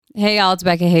Hey, y'all, it's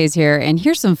Becca Hayes here, and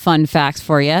here's some fun facts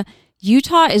for you.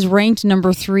 Utah is ranked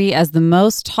number 3 as the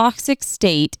most toxic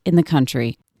state in the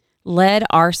country. Lead,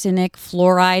 arsenic,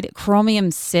 fluoride,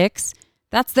 chromium-6,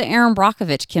 that's the Aaron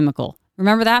Brockovich chemical.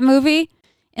 Remember that movie?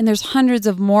 And there's hundreds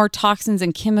of more toxins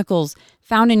and chemicals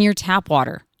found in your tap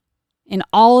water. And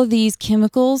all of these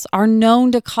chemicals are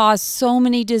known to cause so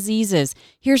many diseases.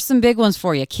 Here's some big ones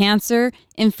for you. Cancer,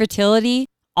 infertility,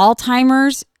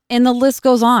 Alzheimer's, and the list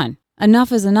goes on.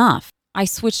 Enough is enough. I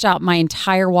switched out my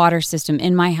entire water system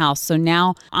in my house, so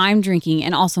now I'm drinking,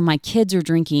 and also my kids are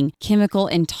drinking, chemical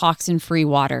and toxin-free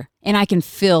water. And I can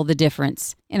feel the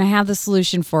difference. And I have the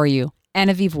solution for you.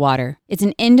 Enevive Water. It's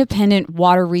an independent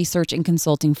water research and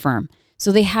consulting firm.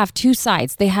 So they have two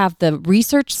sides. They have the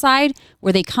research side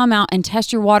where they come out and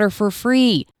test your water for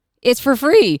free. It's for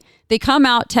free. They come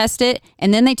out, test it,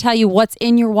 and then they tell you what's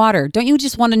in your water. Don't you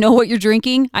just want to know what you're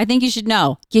drinking? I think you should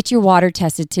know. Get your water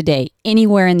tested today.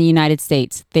 Anywhere in the United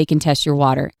States, they can test your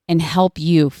water and help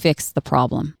you fix the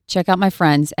problem. Check out my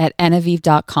friends at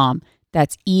enevive.com.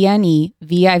 That's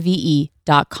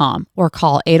ENEVIVE.com, or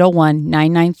call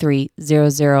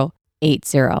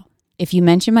 801-993-0080. If you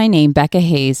mention my name, Becca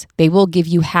Hayes, they will give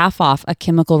you half off a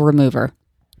chemical remover.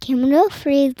 Chemical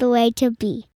free is the way to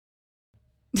be.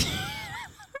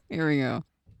 Here we go.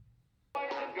 Boys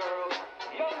and girls,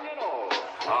 young and old,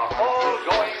 are all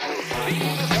going to see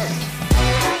the dirt.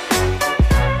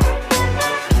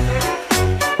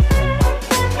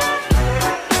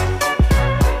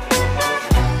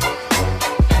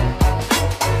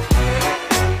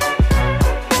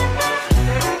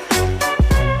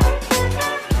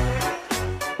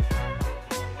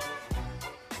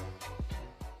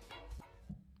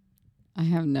 I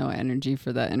have no energy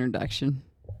for that introduction.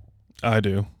 I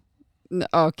do.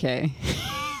 Okay.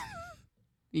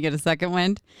 You get a second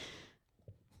wind?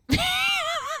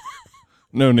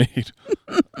 No need.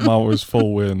 I'm always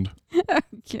full wind.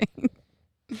 Okay.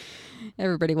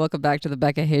 Everybody, welcome back to the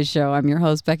Becca Hayes Show. I'm your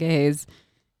host, Becca Hayes.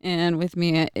 And with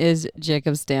me is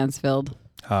Jacob Stansfield.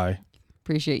 Hi.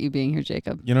 Appreciate you being here,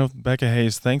 Jacob. You know, Becca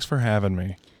Hayes, thanks for having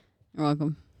me. You're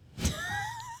welcome.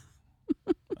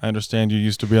 I understand you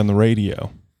used to be on the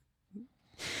radio.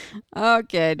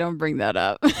 Okay, don't bring that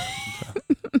up.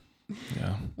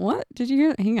 Yeah. What? Did you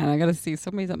hear? Hang on, I gotta see.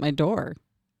 Somebody's at my door.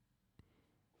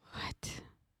 What?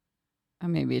 Oh,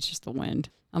 maybe it's just the wind.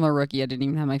 I'm a rookie. I didn't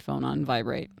even have my phone on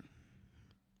vibrate.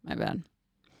 My bad.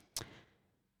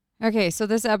 Okay, so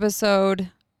this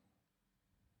episode,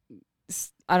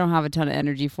 I don't have a ton of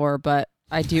energy for, but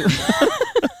I do.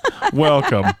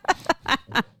 Welcome.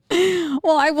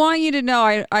 Well, I want you to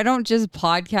know I don't just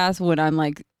podcast when I'm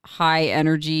like high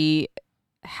energy,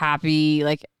 happy.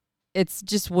 Like, it's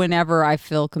just whenever I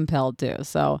feel compelled to.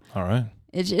 So All right.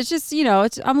 it's just, you know,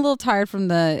 I'm a little tired from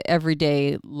the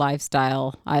everyday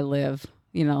lifestyle I live,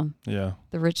 you know, Yeah,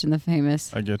 the rich and the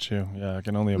famous. I get you. Yeah, I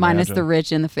can only imagine. Minus the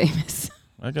rich and the famous.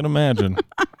 I can imagine.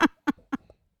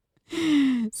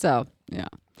 So, yeah.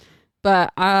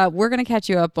 But we're going to catch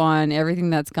you up on everything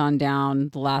that's gone down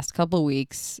the last couple of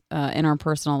weeks in our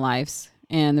personal lives.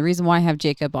 And the reason why I have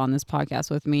Jacob on this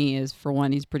podcast with me is, for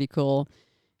one, he's pretty cool.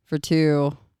 For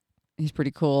two, he's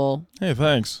pretty cool. Hey,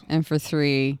 thanks. And for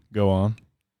three, Go on.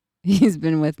 he's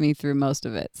been with me through most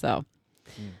of it. So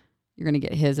you're going to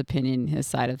get his opinion, his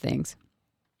side of things.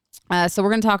 So we're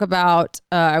going to talk about,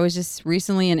 I was just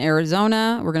recently in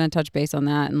Arizona. We're going to touch base on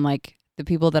that and like the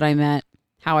people that I met,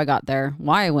 how I got there,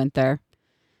 why I went there,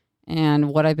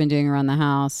 and what I've been doing around the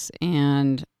house.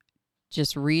 And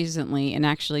just recently, and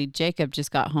actually Jacob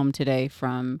just got home today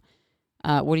from,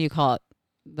 what do you call it?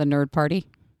 The nerd party?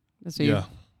 That's what Yeah.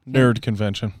 Nerd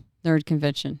convention. Nerd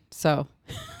convention. So,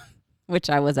 which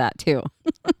I was at too.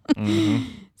 Mm-hmm.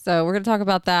 So we're going to talk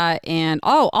about that. And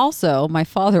also my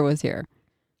father was here.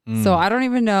 So I don't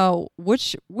even know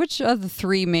which of the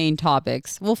three main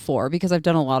topics, well, 4, because I've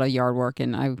done a lot of yard work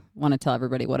and I want to tell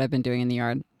everybody what I've been doing in the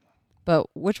yard. But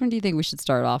which one do you think we should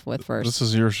start off with first? This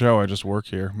is your show. I just work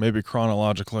here. Maybe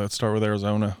chronologically. Let's start with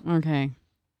Arizona. Okay.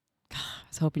 God, I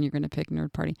was hoping you're going to pick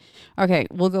Nerd Party. Okay,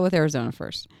 we'll go with Arizona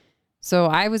first. So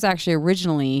I was actually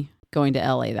originally going to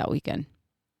LA that weekend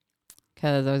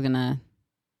because I was going to,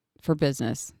 for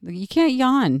business. You can't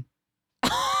yawn.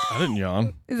 I didn't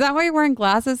yawn. Is that why you're wearing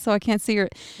glasses so I can't see your...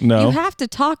 No. You have to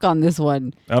talk on this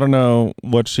one. I don't know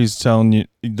what she's telling you,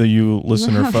 you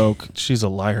listener folk. She's a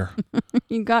liar.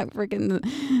 You got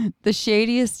freaking the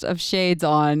shadiest of shades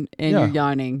on and you're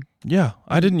yawning. Yeah,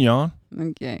 I didn't yawn.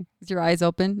 Okay. Is your eyes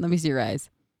open? Let me see your eyes.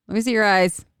 Let me see your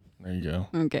eyes. There you go.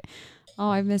 Okay.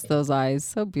 Oh, I miss those eyes.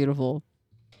 So beautiful.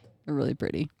 They're really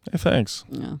pretty. Hey, thanks.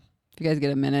 Yeah. you guys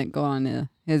get a minute, go on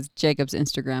his Jacob's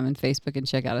Instagram and Facebook and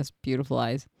check out his beautiful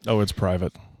eyes. Oh, it's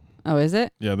private. Oh, is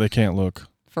it? Yeah, they can't look.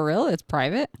 For real? It's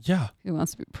private? Yeah. Who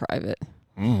wants to be private?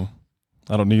 I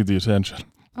don't need the attention.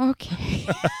 Okay.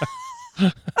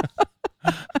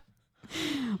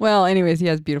 Well, anyways, he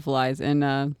has beautiful eyes,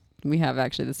 and we have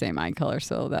actually the same eye color,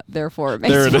 so that therefore it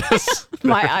makes There it is.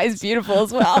 my eyes beautiful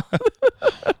as well.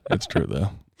 It's true,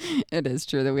 though. It is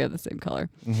true that we have the same color.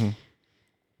 Mm-hmm.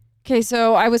 Okay,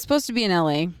 so I was supposed to be in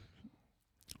LA.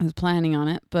 I was planning on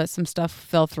it, but some stuff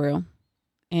fell through.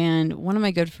 And one of my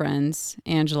good friends,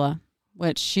 Angela,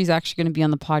 which she's actually going to be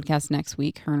on the podcast next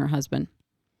week, her and her husband.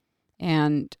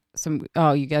 And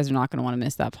you guys are not going to want to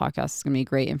miss that podcast. It's going to be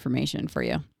great information for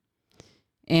you.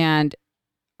 And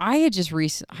I had just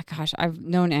I've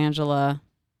known Angela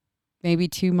maybe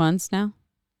 2 months now.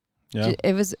 Yeah.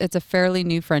 It's a fairly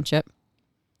new friendship.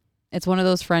 It's one of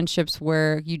those friendships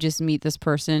where you just meet this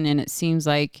person and it seems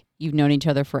like you've known each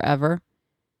other forever.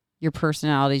 Your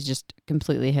personalities just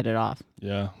completely hit it off.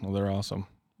 Yeah. Well, they're awesome.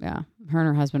 Yeah. Her and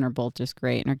her husband are both just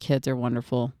great, and her kids are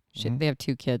wonderful. They have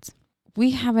 2 kids.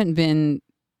 We haven't been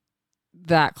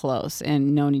that close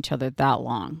and known each other that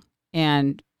long.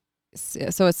 And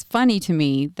so it's funny to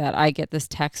me that I get this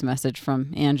text message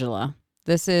from Angela.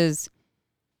 This is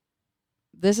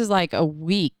like a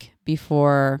week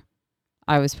before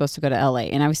I was supposed to go to LA,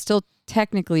 and I was still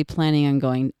technically planning on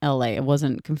going LA. It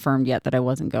wasn't confirmed yet that I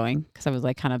wasn't going because I was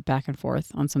like kind of back and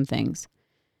forth on some things.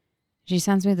 She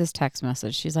sends me this text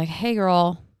message. She's like, "Hey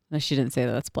girl." No, she didn't say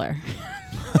that. That's Blair.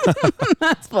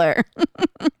 That's Blair.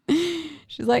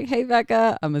 She's like, "Hey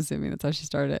Becca." I'm assuming that's how she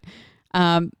started it.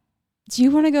 Do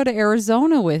you want to go to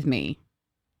Arizona with me?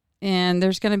 And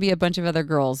there's going to be a bunch of other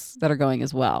girls that are going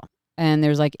as well. And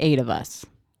there's like 8 of us.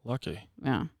 Lucky.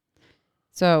 Yeah.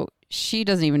 So she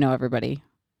doesn't even know everybody.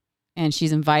 And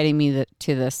she's inviting me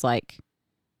to this like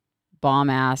bomb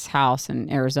ass house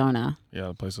in Arizona. Yeah,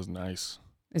 the place is nice.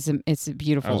 It's a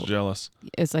beautiful. I was jealous.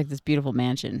 It's like this beautiful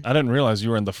mansion. I didn't realize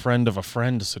you were in the friend of a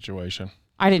friend situation.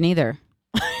 I didn't either.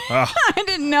 Ah. I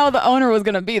didn't know the owner was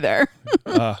going to be there.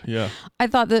 Yeah. I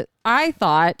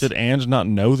thought. Did Ange not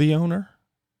know the owner?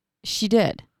 She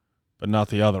did. But not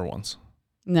the other ones.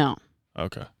 No.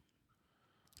 Okay.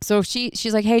 So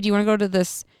she's like, "Hey, do you want to go to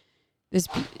this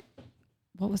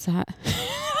what was that?"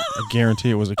 I guarantee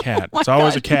it was a cat. Oh It's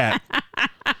always a cat.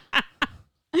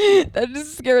 That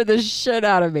just scared the shit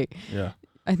out of me. Yeah.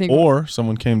 I think. Or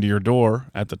someone came to your door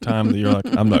at the time that you're like,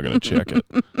 I'm not going to check it.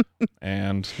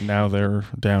 And now they're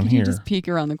down Can here. you just peek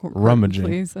around the corner, rummaging.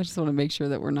 please? I just want to make sure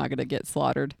that we're not going to get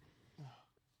slaughtered.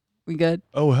 We good?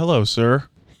 Oh, hello, sir.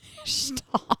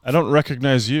 Stop. I don't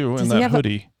recognize you in that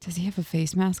hoodie. Does he have a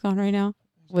face mask on right now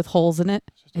with holes in it?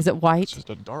 Is it white? It's just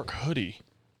a dark hoodie.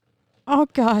 Oh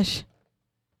gosh.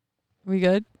 We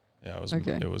good? Yeah, it was.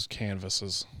 Okay. It was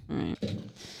canvases All right.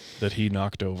 that he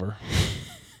knocked over.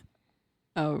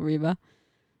 Oh, Reba.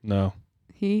 No,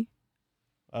 He.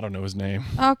 I don't know his name.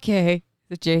 Okay.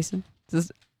 Is it Jason?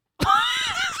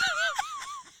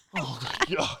 Oh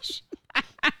gosh.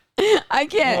 I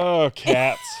can't. Oh,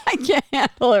 cats. I can't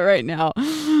handle it right now.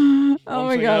 Oh One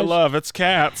my thing I gosh. love, it's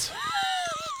cats.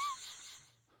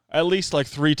 At least like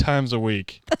 3 times a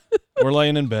week. We're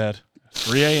laying in bed,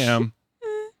 3 a.m.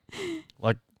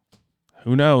 Like,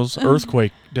 who knows?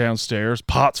 Earthquake downstairs,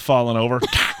 pots falling over.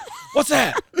 What's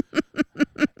that?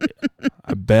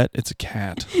 I bet it's a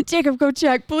cat. Jacob, go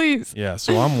check, please. Yeah,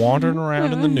 so I'm wandering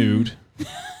around in the nude,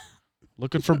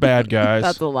 looking for bad guys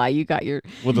That's a lie. You got your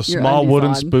with a your small undies wooden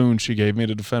on. spoon she gave me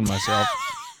to defend myself.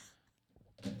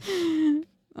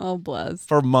 Oh, bless.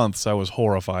 For months, I was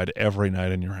horrified every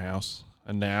night in your house.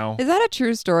 And now... Is that a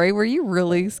true story? Were you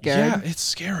really scared? Yeah, it's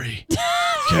scary.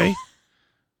 Okay?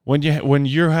 When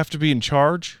you have to be in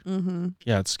charge,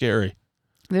 yeah, it's scary.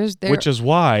 Which is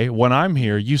why, when I'm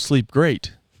here, you sleep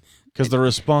great. Because the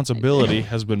responsibility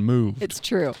has been moved. It's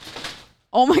true.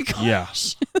 Oh my gosh. Yeah.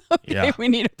 Okay, Yeah. we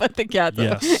need to put the cats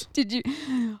up. Yes. Did you?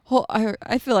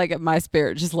 I feel like my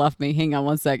spirit just left me. Hang on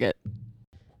one second.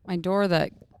 My door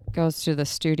that goes to the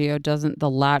studio the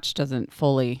latch doesn't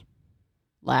fully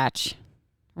latch.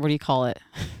 What do you call it?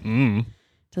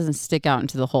 Doesn't stick out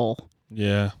into the hole,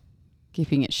 Yeah.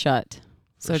 keeping it shut.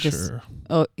 So it just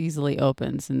sure. easily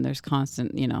opens, and there's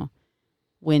constant,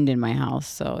 wind in my house,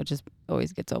 so it just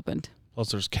always gets opened. Plus,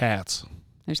 there's cats.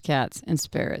 There's cats and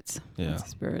spirits. Yeah. Lots of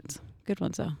spirits. Good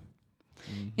ones, though.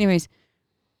 Anyways,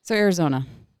 so Arizona.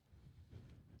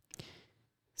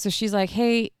 So she's like,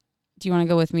 "Hey, do you want to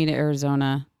go with me to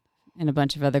Arizona and a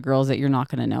bunch of other girls that you're not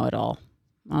going to know at all?"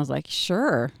 I was like,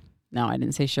 "Sure." No, I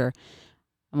didn't say sure.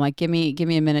 I'm like, give me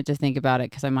a minute to think about it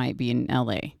because I might be in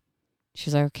LA.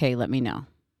 She's like, "Okay, let me know."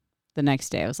 the next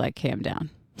day I was like, okay, I'm down.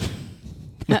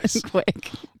 That was quick.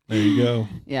 There you go.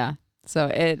 Yeah. So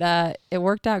it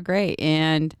worked out great.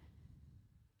 And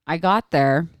I got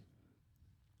there.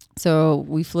 So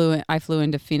I flew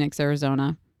into Phoenix,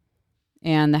 Arizona.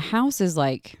 And the house is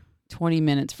like 20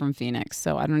 minutes from Phoenix.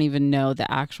 So I don't even know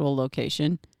the actual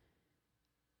location.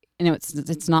 And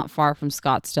it's not far from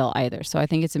Scottsdale either. So I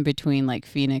think it's in between like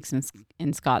Phoenix and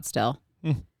Scottsdale.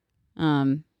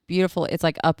 Beautiful. It's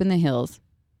like up in the hills.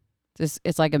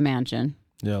 It's like a mansion.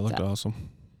 Yeah, it looked awesome.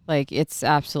 Like it's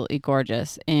absolutely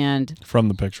gorgeous. And From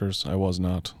the pictures, I was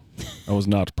not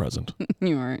present.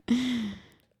 you weren't.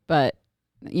 But,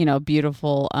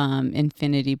 beautiful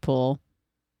infinity pool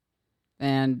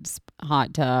and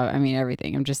hot tub. I mean,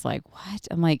 everything. I'm just like, what?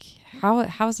 I'm like,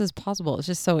 how is this possible? It's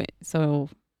just so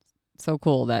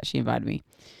cool that she invited me.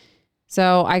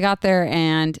 So I got there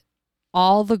and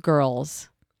all the girls,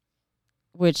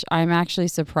 which I'm actually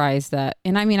surprised that,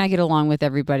 and I mean, I get along with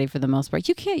everybody for the most part.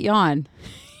 You can't yawn.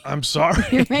 I'm sorry.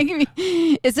 You're making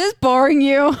me, is this boring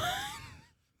you?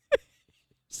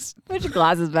 Just put your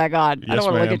glasses back on. I Yes, don't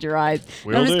want to look ma'am. at your eyes.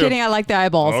 Will I'm just do. kidding. I like the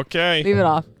eyeballs. Okay. Leave it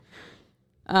off.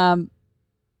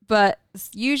 But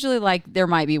usually like there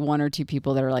might be one or two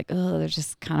people that are like, oh, they're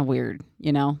just kind of weird,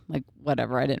 like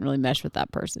whatever. I didn't really mesh with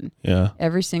that person. Yeah.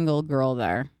 Every single girl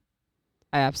there,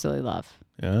 I absolutely love.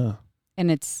 Yeah.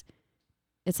 And it's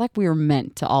like we were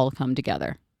meant to all come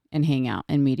together and hang out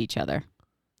and meet each other.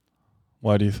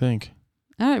 Why do you think?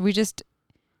 We just,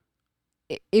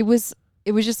 it was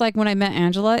just like when I met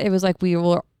Angela, it was like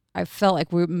I felt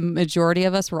like majority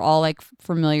of us were all like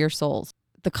familiar souls.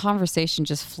 The conversation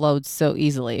just flowed so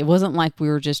easily. It wasn't like we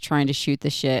were just trying to shoot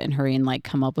the shit and hurry and like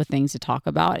come up with things to talk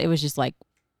about. It was just like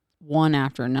one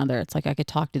after another. It's like I could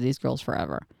talk to these girls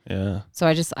forever. Yeah.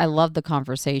 So I love the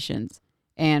conversations.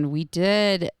 And we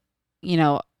did,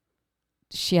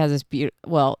 she has this the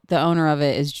owner of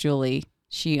it is Julie.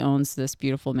 She owns this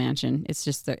beautiful mansion. It's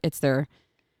just their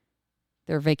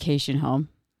vacation home.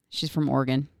 She's from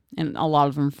Oregon. And a lot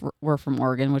of them were from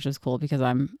Oregon, which was cool because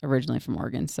I'm originally from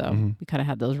Oregon. So we kind of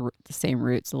had the same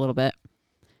roots a little bit.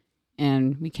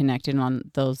 And we connected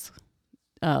on those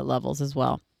levels as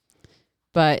well.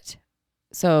 But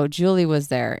so Julie was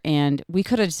there and we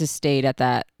could have just stayed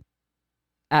at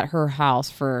her house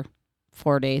for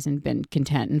 4 days and been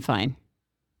content and fine.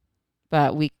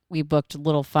 But we booked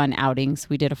little fun outings.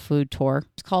 We did a food tour.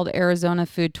 It's called Arizona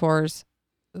Food Tours.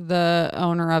 The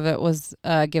owner of it was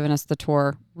giving us the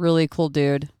tour. Really cool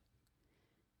dude.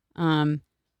 Not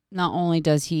only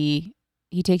does he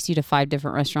takes you to 5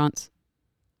 different restaurants,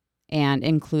 and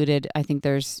included, I think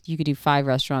you could do 5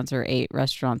 restaurants or 8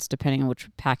 restaurants depending on which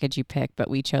package you pick, but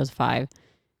we chose 5,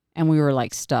 and we were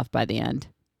like stuffed by the end.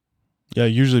 Yeah,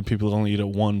 usually people only eat at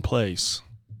one place.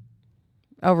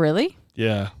 Oh, really?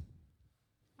 Yeah.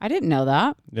 I didn't know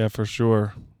that. Yeah, for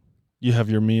sure. You have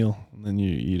your meal and then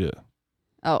you eat it.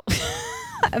 Oh,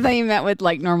 I thought you meant with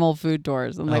like normal food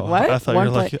tours. I'm like, what? I thought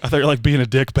you were like being a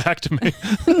dick back to me.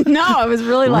 No, I was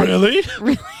really like, really?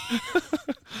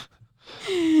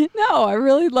 No, I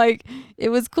really like, it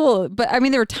was cool. But I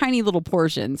mean, there were tiny little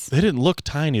portions. They didn't look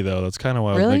tiny though. That's kind of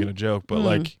why I was Really? making a joke. But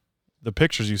like the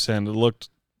pictures you sent, it looked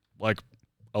like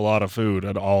a lot of food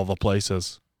at all the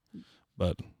places.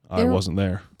 But I wasn't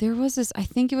there. There was this, I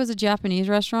think it was a Japanese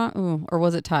restaurant. Ooh, or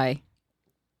was it Thai?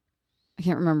 I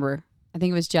can't remember. I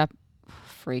think it was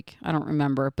freak. I don't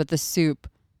remember. But the soup,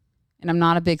 and I'm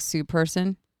not a big soup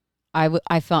person.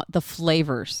 I felt the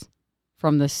flavors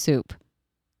from the soup.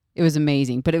 It was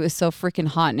amazing, but it was so freaking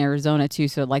hot in Arizona too.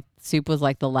 So like soup was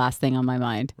like the last thing on my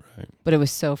mind, Right. but it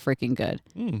was so freaking good.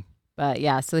 But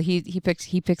yeah, so he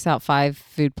picks out 5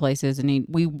 food places, and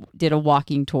we did a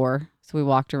walking tour. So we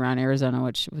walked around Arizona,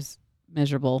 which was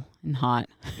miserable and hot.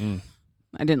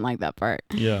 I didn't like that part.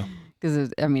 Yeah.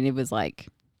 Because it was like,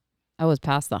 I was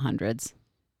past the hundreds.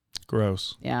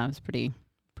 Gross. Yeah, it was pretty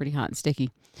hot and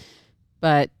sticky.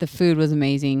 But the food was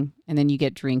amazing, and then you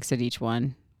get drinks at each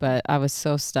one. But I was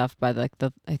so stuffed by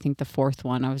I think the 4th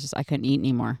one. I couldn't eat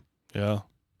anymore. Yeah.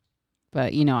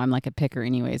 But I'm like a picker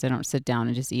anyways. I don't sit down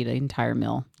and just eat an entire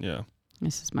meal. Yeah.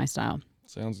 This is my style.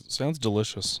 Sounds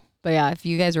delicious. But yeah, if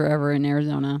you guys are ever in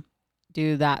Arizona,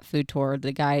 do that food tour.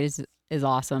 The guide is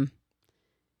awesome.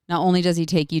 Not only does he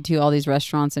take you to all these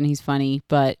restaurants and he's funny,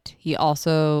 but he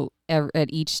also at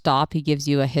each stop he gives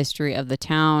you a history of the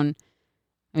town.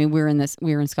 I mean, we were in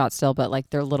Scottsdale, but like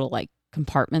they're little like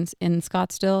compartments in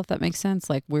Scottsdale, if that makes sense.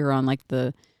 Like we were on like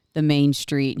the main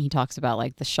street, and he talks about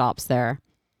like the shops there.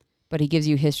 But he gives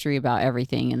you history about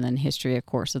everything, and then history, of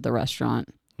course, of the restaurant.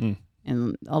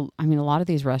 And I mean, a lot of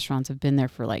these restaurants have been there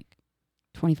for like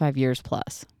 25 years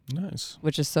plus. Nice.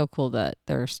 Which is so cool that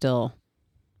they're still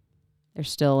they're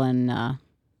still in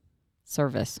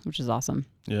service, which is awesome.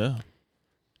 Yeah.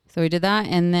 So we did that,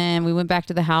 and then we went back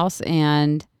to the house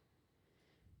and,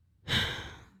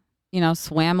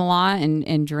 swam a lot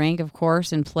and drank, of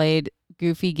course, and played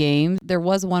goofy games. There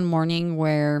was one morning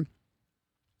where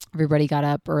everybody got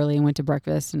up early and went to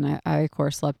breakfast, and I of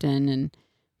course, slept in, and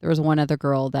there was one other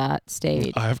girl that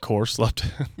stayed. I, of course, slept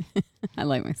in. I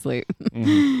like my sleep.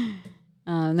 Mhm.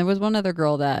 There was one other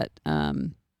girl that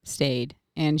stayed,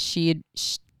 and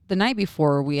the night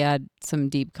before we had some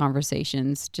deep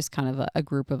conversations, just kind of a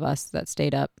group of us that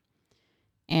stayed up,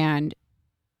 and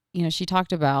she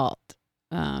talked about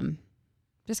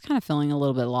just kind of feeling a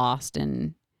little bit lost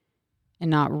and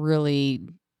not really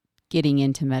getting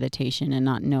into meditation and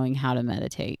not knowing how to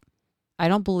meditate. I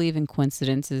don't believe in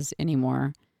coincidences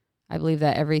anymore. I believe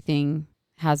that everything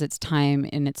has its time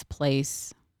and its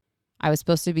place. I was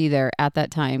supposed to be there at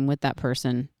that time with that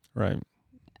person Right.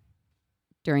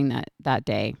 during that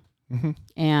day. Mm-hmm.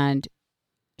 And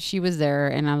she was there,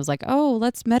 and I was like, oh,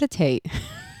 let's meditate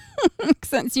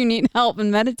since you need help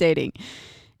in meditating.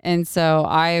 And so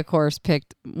I, of course,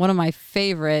 picked one of my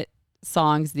favorite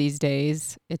songs these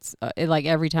days. It's like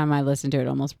every time I listen to it,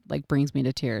 almost like brings me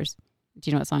to tears. Do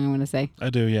you know what song I'm going to say? I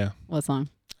do, yeah. What song?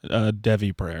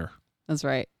 Devi Prayer. That's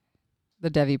right. The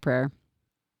Devi Prayer.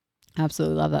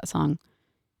 Absolutely love that song.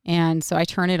 And so I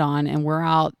turn it on, and we're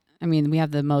out. I mean, we have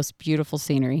the most beautiful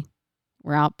scenery.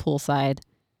 We're out poolside,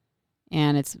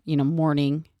 and it's,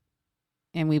 morning,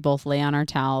 and we both lay on our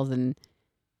towels, and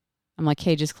I'm like,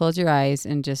 hey, just close your eyes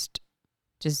and just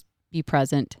be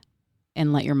present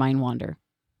and let your mind wander.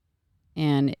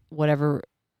 And whatever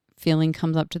feeling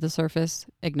comes up to the surface,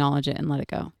 acknowledge it and let it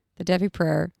go. The Devi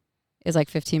Prayer is like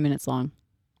 15 minutes long.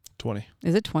 20.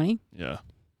 Is it 20? Yeah.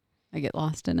 I get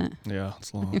lost in it. Yeah,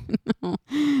 it's long.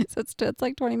 So it's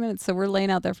like 20 minutes. So we're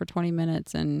laying out there for 20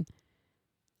 minutes, and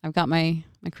I've got my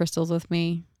crystals with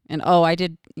me. And I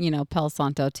did, Palo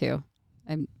Santo too.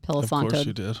 And Palo Of Santo, course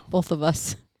you did. both of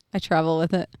us. I travel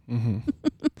with it.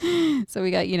 Mm-hmm. So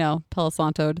we got, Palo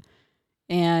Santo'd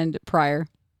and prior.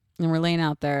 And we're laying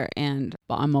out there, and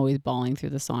I'm always bawling through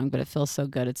the song, but it feels so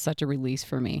good. It's such a release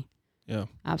for me. Yeah.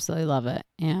 Absolutely love it.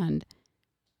 And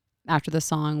after the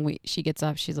song, she gets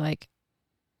up. She's like,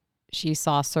 she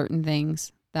saw certain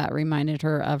things that reminded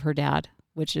her of her dad,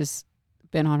 which has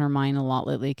been on her mind a lot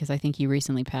lately because I think he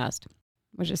recently passed,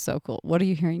 which is so cool. What are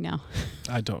you hearing now?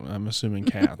 I'm assuming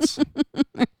cats.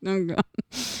 Oh, God.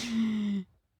 What's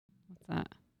that?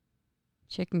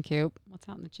 Chicken coop. What's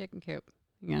out in the chicken coop?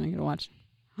 Hang on, I gotta watch.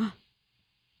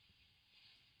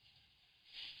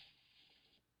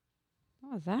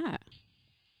 What was that?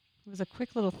 It was a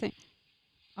quick little thing.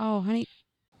 Oh, honey.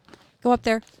 Go up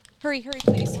there. Hurry,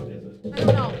 please. I don't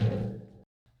know.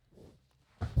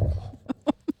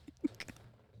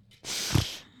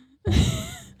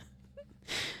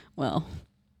 Well,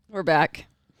 we're back.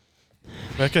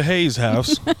 Becca Hayes'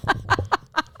 house.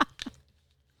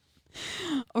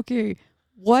 Okay,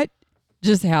 what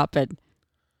just happened?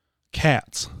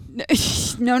 Cats.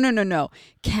 No.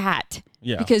 Cat.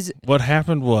 Yeah. Because what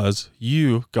happened was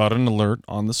you got an alert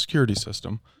on the security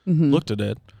system, looked at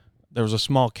it. There was a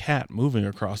small cat moving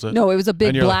across it. no, it was a big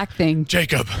And you're black thing.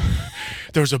 Jacob,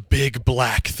 there's a big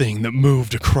black thing that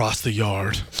moved across the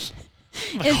yard.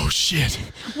 Like, oh, shit.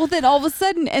 Well, then all of a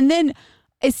sudden, and then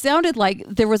it sounded like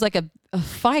there was like a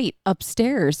fight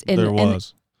upstairs. And, There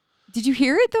was. And did you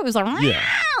hear it though? It was like, Yeah.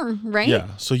 right? Yeah.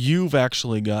 So you've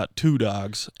actually got 2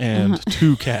 dogs and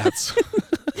 2 cats.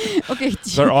 Okay.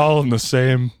 They're all in the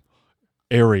same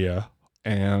area.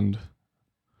 And,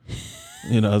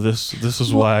 this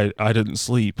is why I didn't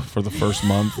sleep for the first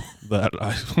month that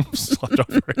I slept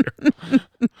over here.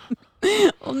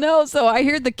 Well, no. So I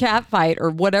heard the cat fight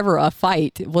or whatever, a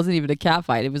fight. It wasn't even a cat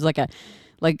fight. It was like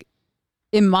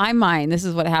in my mind, this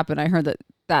is what happened. I heard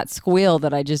that squeal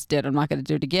that I just did. I'm not going to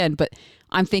do it again, but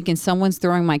I'm thinking someone's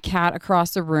throwing my cat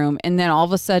across the room. And then all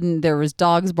of a sudden there was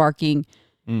dogs barking.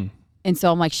 And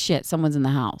so I'm like, shit, someone's in the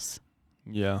house.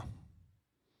 Yeah.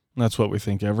 That's what we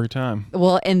think every time.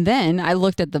 Well, and then I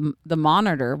looked at the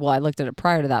monitor. Well, I looked at it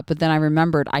prior to that, but then I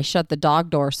remembered I shut the dog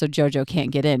door so JoJo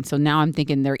can't get in. So now I'm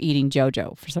thinking they're eating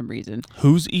JoJo for some reason.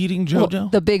 Who's eating JoJo? Well,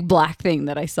 the big black thing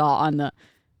that I saw on the.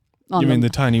 You mean the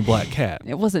tiny black cat?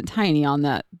 It wasn't tiny on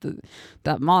that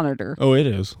monitor. Oh, it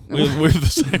is. We have the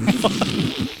same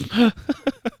one.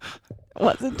 It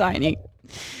wasn't tiny.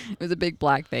 It was a big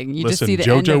black thing. You Listen, just see the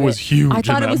JoJo end of was it. huge I in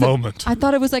thought it that was moment. I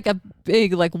thought it was like a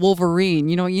big like Wolverine.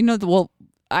 You know the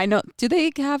I know. Do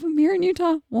they have them here in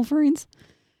Utah? Wolverines?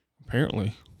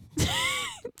 Apparently.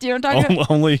 Do you know what I'm talking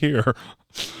about? Only here.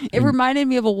 It reminded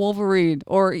me of a Wolverine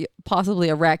or possibly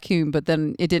a raccoon, but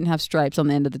then it didn't have stripes on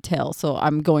the end of the tail. So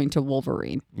I'm going to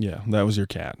Wolverine. Yeah, that was your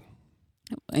cat.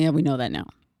 Yeah, we know that now.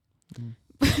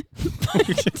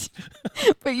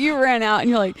 But you ran out and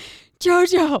you're like,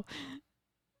 JoJo,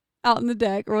 out on the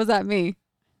deck. Or was that me?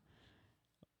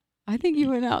 I think you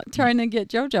went out trying to get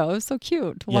JoJo. It was so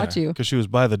cute to watch you. Because she was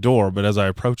by the door, but as I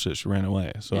approached it, she ran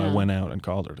away. So I Yeah. went out and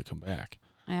called her to come back.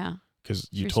 Yeah. Because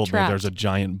you She was told trapped. me there's a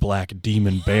giant black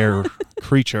demon bear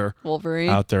creature Wolverine.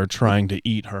 out there trying to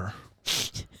eat her.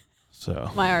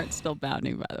 So, My heart's still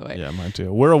pounding, by the way. yeah, mine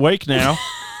too. We're awake now.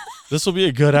 This will be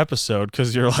a good episode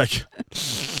because you're like,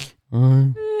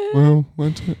 well,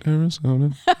 went to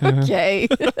Arizona. Yeah. Okay.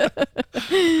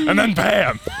 And then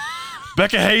bam,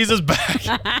 Becca Hayes is back.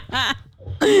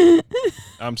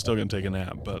 I'm still going to take a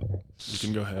nap, but you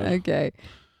can go ahead. Okay.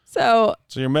 So,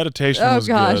 So your meditation oh was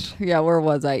gosh. good. Yeah, where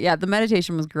was I? Yeah, the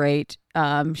meditation was great.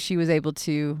 She was able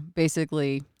to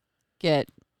basically get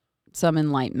some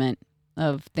enlightenment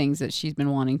of things that she's been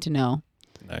wanting to know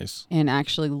Nice. and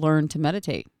actually learn to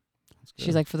meditate. That's good.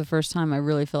 She's like, for the first time, I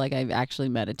really feel like I've actually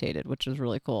meditated, which was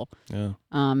really cool. Yeah.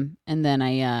 And then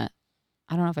I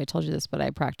don't know if I told you this, but I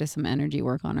practiced some energy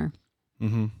work on her,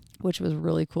 Mm-hmm. which was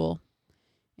really cool.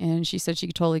 And she said she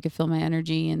totally could feel my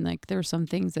energy. And like, there were some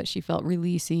things that she felt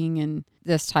releasing, and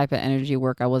this type of energy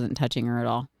work, I wasn't touching her at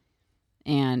all.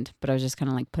 But I was just kind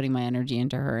of like putting my energy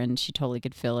into her, and she totally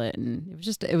could feel it. And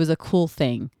it was a cool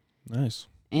thing. Nice.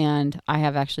 And I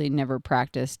have actually never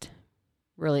practiced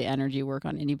really energy work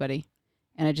on anybody.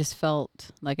 And I just felt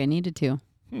like I needed to.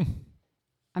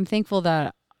 I'm thankful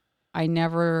that I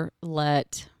never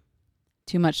let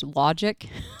too much logic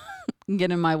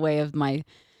get in my way of my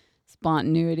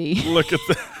spontaneity. Look at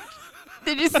that.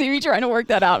 Did you see me trying to work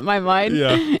that out in my mind?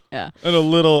 Yeah. Yeah. And a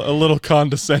little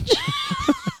condescension.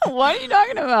 What are you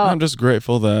talking about? I'm just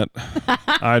grateful that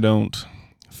I don't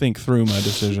think through my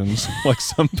decisions like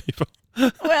some people.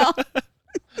 Well,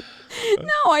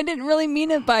 no, I didn't really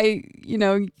mean it by,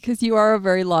 because you are a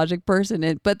very logic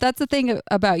person. But that's the thing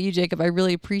about you, Jacob. I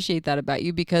really appreciate that about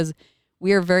you because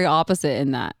we are very opposite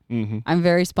in that. Mm-hmm. I'm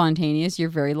very spontaneous. You're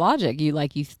very logic. You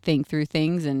think through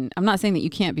things. And I'm not saying that you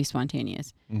can't be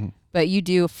spontaneous, but you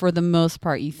do, for the most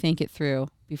part, you think it through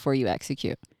before you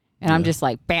execute. And I'm just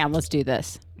like, bam, let's do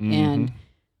this. And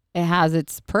it has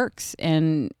its perks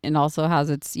and also has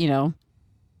its,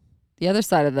 the other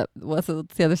side of what's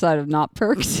the other side of not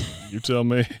perks? You tell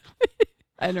me.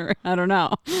 I don't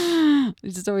know.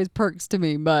 It's just always perks to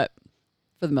me, but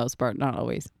for the most part, not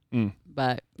always.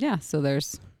 But yeah, so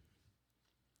it's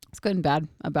good and bad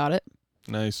about it.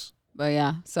 Nice. But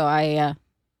yeah, so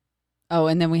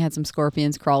and then we had some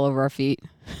scorpions crawl over our feet.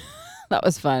 That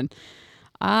was fun.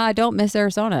 I don't miss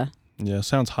Arizona. Yeah,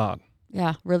 sounds hot.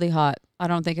 Yeah, really hot. I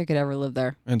don't think I could ever live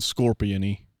there. And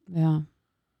scorpion-y. Yeah.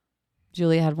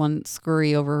 Julia had one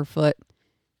scurry over her foot,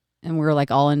 and we were like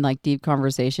all in like deep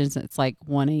conversations. It's like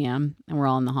 1 a.m. and we're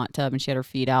all in the hot tub, and she had her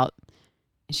feet out,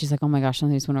 and she's like, "Oh my gosh,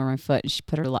 something just went over my foot." And she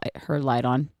put her light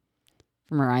on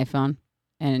from her iPhone,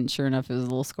 and sure enough, it was a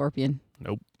little scorpion.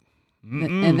 Nope.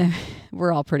 And then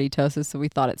we're all pretty toasted, so we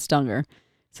thought it stung her.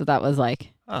 So that was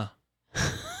like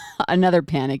another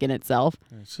panic in itself.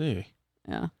 I see.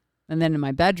 Yeah. And then in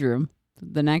my bedroom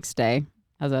the next day,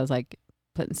 as I was like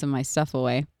putting some of my stuff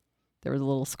away, there was a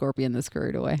little scorpion that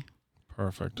scurried away.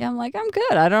 Perfect. Yeah, I'm like, I'm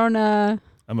good. I don't, I'm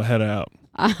going to head out.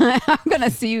 I'm going to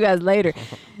see you guys later.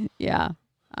 Yeah.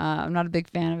 I'm not a big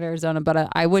fan of Arizona, but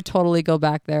I would totally go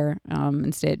back there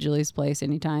and stay at Julie's place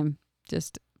anytime.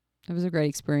 Just, it was a great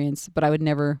experience, but I could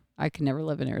never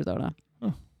live in Arizona.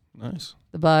 Oh, nice.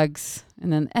 The bugs.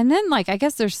 And then like, I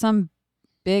guess there's some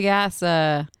big ass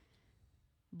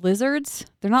lizards.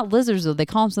 They're not lizards though. They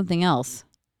call them something else.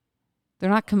 They're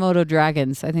not Komodo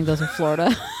dragons. I think those are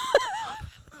Florida.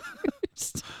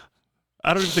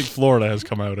 I don't even think Florida has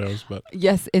Komodos, but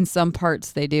Yes, in some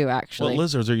parts they do actually. what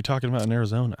lizards are you talking about in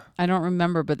Arizona? I don't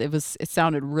remember, but it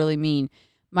sounded really mean.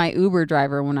 My Uber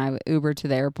driver, when I Ubered to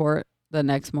the airport the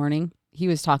next morning, he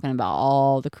was talking about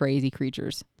all the crazy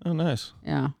creatures. Oh, nice.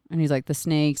 Yeah. And he's like the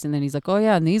snakes, and then he's like, oh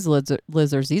yeah, and these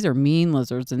lizards, these are mean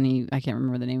lizards, and I can't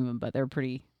remember the name of them, but they're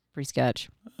pretty sketch.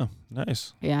 Oh,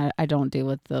 nice. Yeah, I don't deal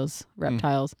with those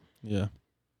reptiles. Yeah.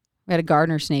 We had a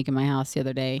gardener snake in my house the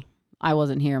other day. I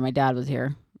wasn't here. My dad was here.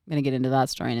 I'm going to get into that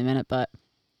story in a minute, but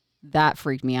that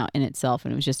freaked me out in itself,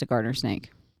 and it was just a gardener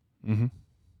snake. Mm-hmm.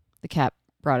 The cat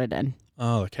brought it in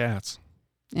Oh, the cats.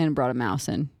 and brought a mouse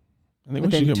in. I think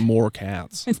we should Within get more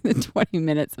cats. in the 20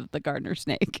 minutes of the gardener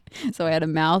snake. So I had a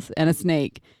mouse and a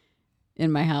snake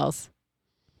in my house.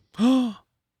 Oh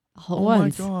All at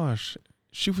once. my gosh.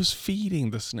 She was feeding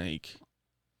the snake.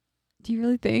 Do you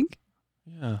really think?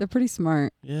 Yeah. They're pretty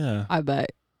smart. Yeah. I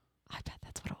bet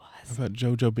that's what it I was. bet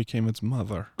JoJo became its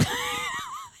mother.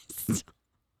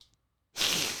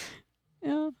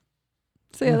 Yeah.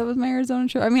 So yeah, that was my Arizona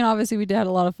trip. I mean, obviously we had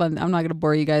a lot of fun. I'm not going to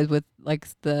bore you guys with like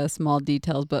the small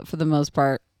details, but for the most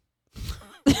part,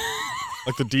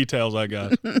 Like the details I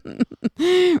got. for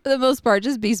the most part,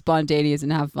 just be spontaneous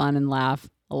and have fun and laugh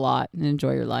a lot and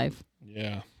enjoy your life.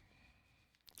 Yeah.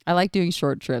 I like doing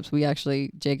short trips. We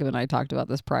actually, Jacob and I talked about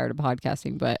this prior to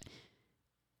podcasting, but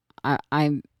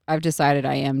I've decided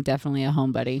I am definitely a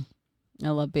homebody. I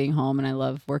love being home and I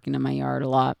love working in my yard a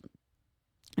lot,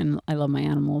 and I love my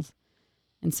animals.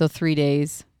 And so 3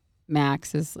 days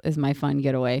max is my fun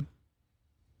getaway.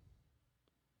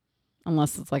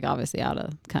 Unless it's like obviously out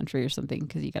of country or something,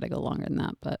 because you got to go longer than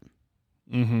that. But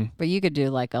you could do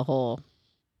like a whole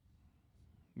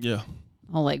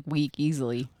like week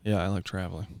easily. Yeah, I like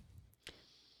traveling.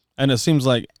 And it seems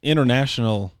like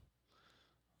international,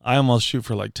 I almost shoot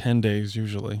for like 10 days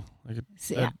usually. Like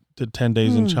I did 10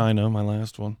 days in China, my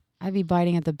last one. I'd be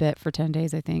biting at the bit for 10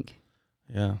 days, I think.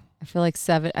 Yeah. I feel like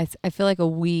I feel like a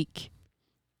week,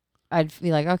 I'd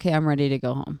be like, okay, I'm ready to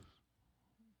go home.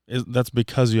 That's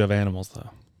because you have animals, though.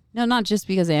 No, not just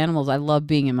because of animals. I love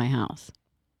being in my house.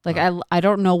 Like, I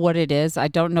don't know what it is. I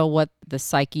don't know what the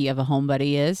psyche of a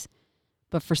homebody is.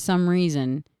 But for some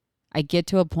reason, I get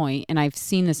to a point, and I've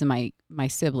seen this in my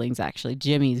siblings, actually.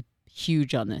 Jimmy's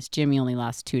huge on this. Jimmy only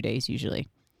lasts 2 days usually.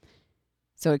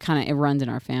 So it runs in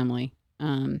our family.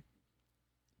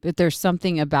 But there's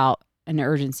something about an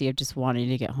urgency of just wanting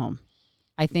to get home.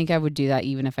 I think I would do that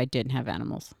even if I didn't have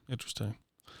animals. Interesting.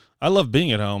 I love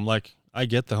being at home. Like, I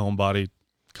get the homebody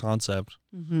concept.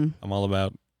 Mm-hmm. I'm all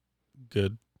about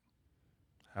good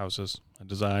houses and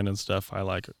design and stuff. I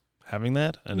like having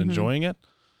that and enjoying it.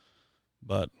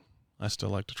 But I still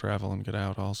like to travel and get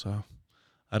out also.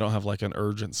 I don't have like an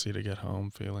urgency to get home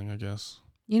feeling, I guess.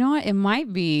 You know what? It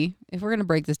might be, if we're going to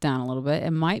break this down a little bit,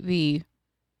 it might be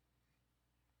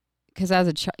because as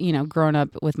a growing up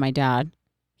with my dad,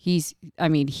 you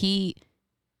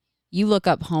look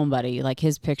up homebody, like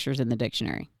his picture's in the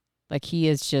dictionary. Like he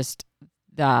is just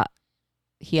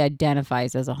he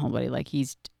identifies as a homebody. Like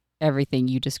he's everything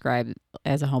you describe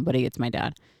as a homebody. It's my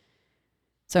dad.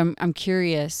 So I'm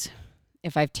curious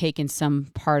if I've taken some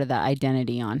part of that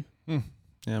identity on.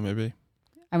 Yeah, maybe.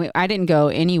 I mean, I didn't go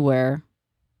anywhere.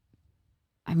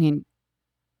 I mean,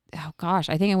 oh gosh,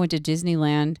 I think I went to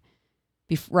Disneyland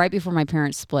right before my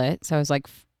parents split. So I was like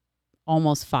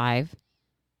almost 5.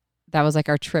 That was like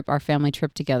our family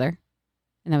trip together.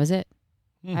 And that was it.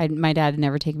 My dad had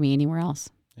never taken me anywhere else.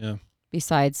 Yeah.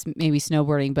 Besides maybe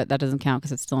snowboarding, but that doesn't count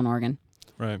because it's still in Oregon.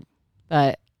 Right.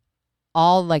 But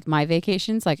all like my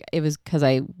vacations, like it was because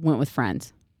I went with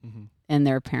friends and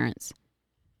their parents.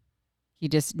 He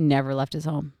just never left his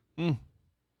home.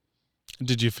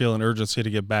 Did you feel an urgency to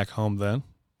get back home then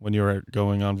when you were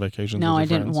going on vacation? No, I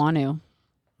didn't want to.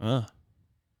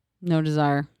 No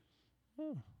desire.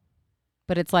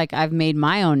 But it's like I've made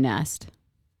my own nest,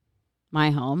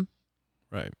 my home.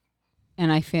 Right. And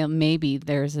I feel maybe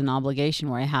there's an obligation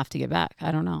where I have to get back.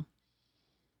 I don't know.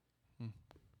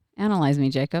 Analyze me,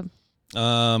 Jacob.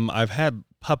 I've had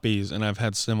puppies and I've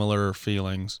had similar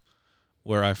feelings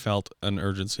where I felt an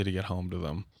urgency to get home to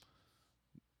them.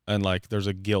 And like there's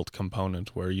a guilt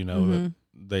component where you know that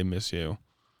they miss you.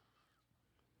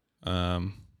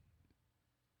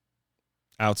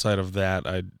 Outside of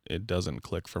that, it doesn't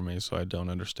click for me, so I don't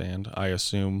understand. I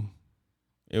assume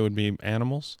it would be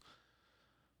animals.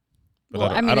 But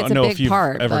Well, I don't it's a know big if you've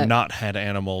part, ever but- not had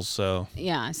animals, so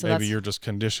Yeah, so maybe you're just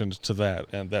conditioned to that,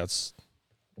 and that's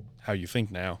how you think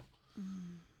now.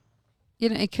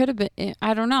 it could have been.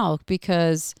 I don't know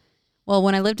because, well,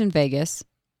 when I lived in Vegas,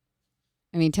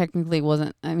 I mean, technically it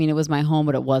wasn't. I mean, it was my home,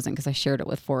 but it wasn't because I shared it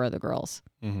with 4 other girls.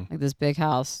 Like this big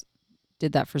house.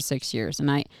 Did that for 6 years,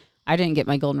 and I didn't get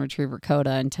my golden retriever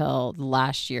Coda until the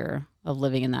last year of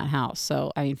living in that house.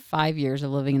 So I mean, 5 years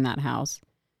of living in that house.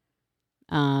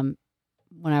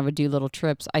 When I would do little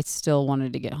trips, I still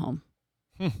wanted to get home.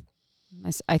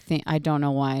 I think I don't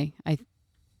know why.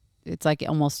 It's like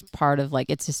almost part of like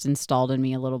it's just installed in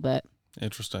me a little bit.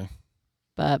 Interesting.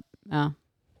 But I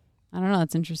don't know.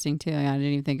 That's interesting too. I didn't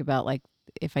even think about like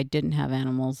if I didn't have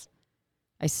animals,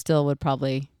 I still would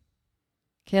probably.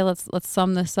 Okay, let's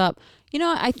sum this up. You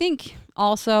know, I think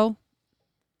also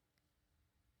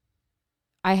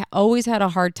I always had a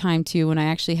hard time too when I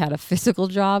actually had a physical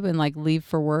job and like leave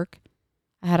for work.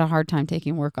 I had a hard time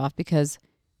taking work off because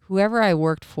whoever I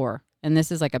worked for, and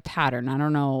this is like a pattern, I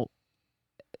don't know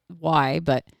why,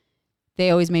 but they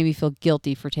always made me feel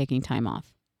guilty for taking time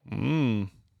off. And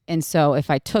And so if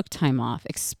I took time off,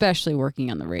 especially working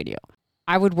on the radio,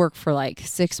 I would work for like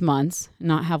 6 months,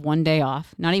 not have one day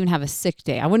off, not even have a sick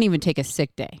day. I wouldn't even take a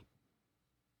sick day.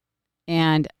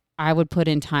 And I would put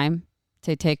in time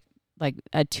to take like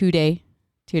a 2-day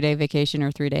vacation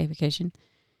or 3-day vacation.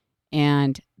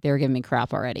 And they were giving me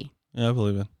crap already. Yeah, I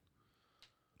believe it.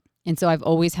 And so I've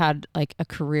always had like a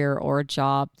career or a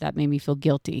job that made me feel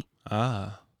guilty.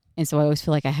 Ah. And so I always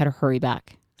feel like I had to hurry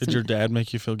back. Did your dad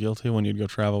make you feel guilty when you'd go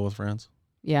travel with friends?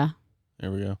 Yeah. There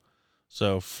we go.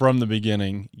 So from the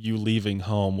beginning, you leaving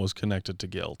home was connected to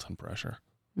guilt and pressure.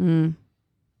 Mm.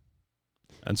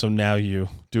 And so now you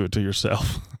do it to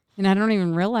yourself. And I don't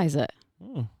even realize it.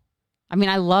 Oh. I mean,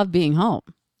 I love being home.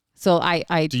 So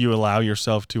I Do you allow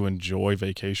yourself to enjoy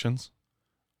vacations?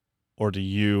 Or do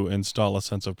you install a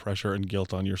sense of pressure and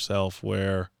guilt on yourself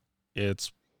where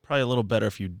it's probably a little better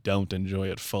if you don't enjoy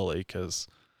it fully because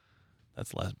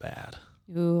that's less bad?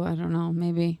 Ooh, I don't know.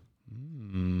 Maybe.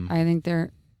 Mm. I think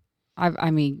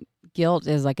I mean, guilt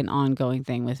is like an ongoing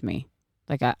thing with me.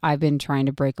 Like I've been trying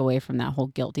to break away from that whole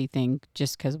guilty thing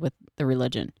just because with the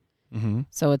religion. Mm-hmm.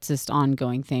 So it's this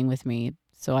ongoing thing with me.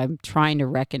 So I'm trying to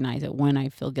recognize it when I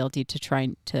feel guilty to try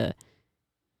to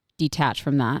detach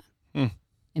from that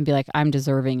and be like, I'm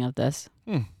deserving of this.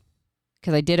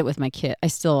 Because I did it with my kid. It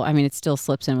still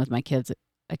slips in with my kids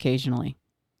occasionally.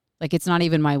 Like it's not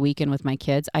even my weekend with my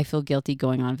kids. I feel guilty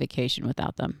going on vacation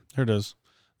without them. There it is.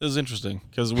 This is interesting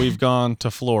because we've gone to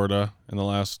Florida in the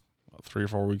last 3 or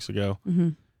 4 weeks ago,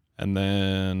 and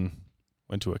then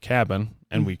went to a cabin,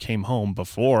 and we came home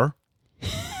before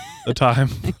the time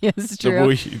Yes, true.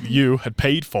 you had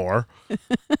paid for,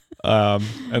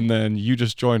 and then you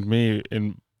just joined me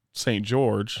in St.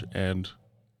 George, and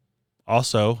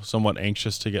also somewhat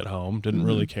anxious to get home. Didn't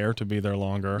really care to be there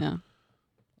longer. Yeah.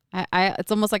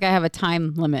 It's almost like I have a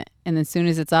time limit, and as soon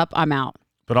as it's up, I'm out.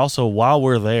 But also while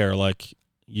we're there, like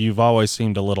you've always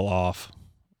seemed a little off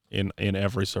in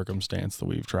every circumstance that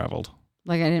we've traveled.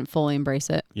 Like I didn't fully embrace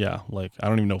it. Yeah, like I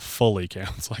don't even know fully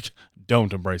counts. Like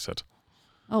don't embrace it.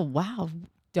 Oh wow!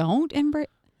 Don't embrace.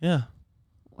 Yeah.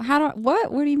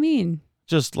 What? What do you mean?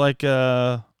 Just like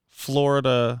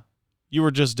Florida, you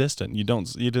were just distant. You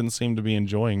didn't seem to be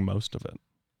enjoying most of it.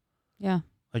 Yeah.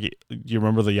 Like you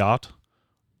remember the yacht?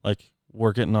 Like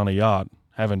we're getting on a yacht,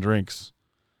 having drinks,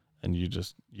 and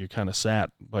you kind of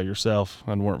sat by yourself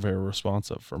and weren't very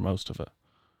responsive for most of it.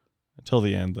 Until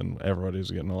the end, then everybody was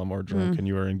getting a lot more drunk and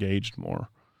you were engaged more.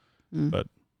 But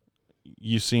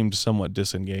you seemed somewhat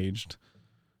disengaged.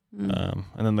 And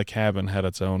then the cabin had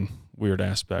its own weird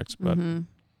aspects. But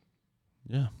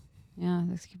yeah. Yeah,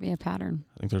 this could be a pattern.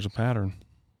 I think there's a pattern.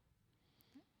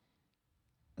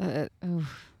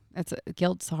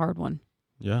 Guilt's a hard one.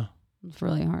 Yeah. It's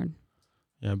really hard.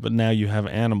 Yeah, but now you have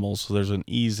animals, so there's an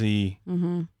easy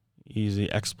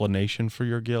explanation for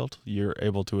your guilt. You're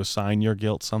able to assign your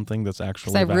guilt something that's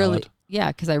actually valid.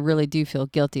 Because I really do feel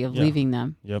guilty of leaving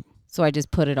them. Yep. So I just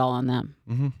put it all on them.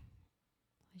 Mm-hmm.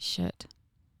 Shit.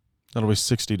 That'll be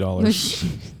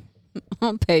 $60.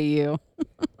 I'll pay you.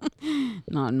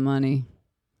 Not in money.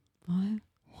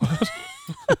 What?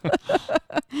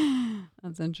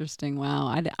 That's interesting.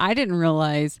 Wow. I didn't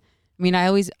realize. I mean,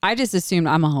 I just assumed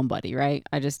I'm a homebody, right?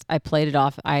 I played it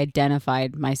off. I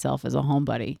identified myself as a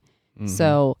homebody.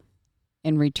 So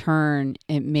in return,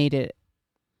 it made it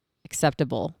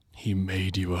acceptable. He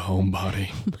made you a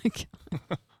homebody. Oh my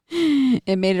God.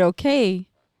 It made it okay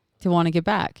to want to get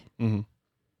back. Mm-hmm.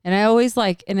 And I always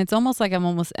and it's almost like I'm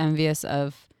almost envious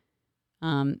of,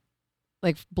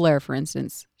 like Blair, for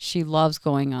instance. She loves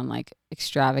going on like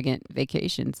extravagant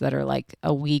vacations that are like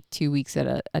a week, 2 weeks at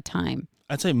a time.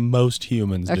 I'd say most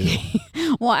humans do.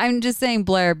 Well, I'm just saying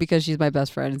Blair because she's my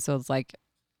best friend. And so it's like,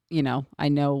 I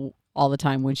know all the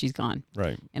time when she's gone.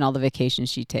 Right. And all the vacations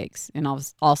she takes. And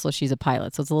also she's a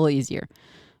pilot, so it's a little easier.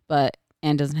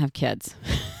 And doesn't have kids.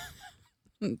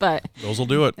 But those will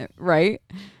do it. Right?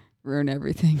 Ruin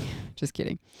everything. Just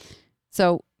kidding.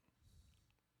 So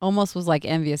almost was like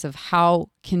envious of how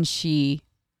can she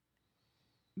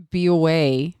be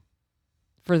away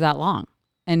for that long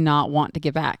and not want to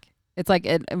get back. It's like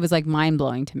it was like mind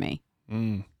blowing to me.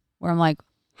 Where I'm like,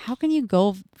 how can you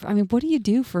go? I mean, what do you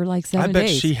do for like 7 days? I bet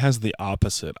she has the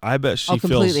opposite. I bet she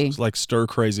feels like stir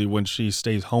crazy when she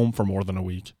stays home for more than a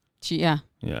week. Yeah.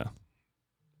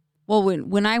 Well,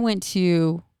 when I went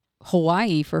to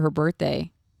Hawaii for her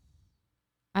birthday,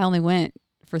 I only went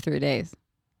for 3 days,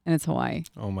 and it's Hawaii.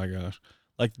 Oh my gosh!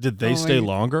 Like, did they stay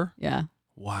longer? Yeah.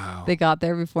 Wow. They got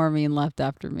there before me and left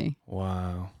after me.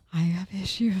 Wow. I have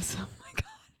issues. Oh my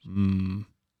gosh.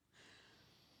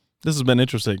 This has been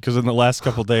interesting because in the last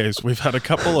couple of days we've had a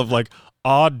couple of like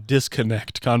odd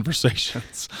disconnect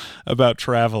conversations about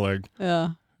traveling.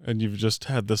 Yeah. And you've just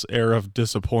had this air of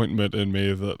disappointment in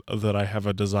me that I have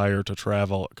a desire to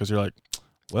travel, because you're like,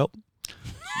 well,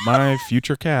 my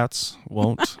future cats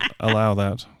won't allow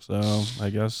that. So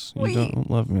I guess you don't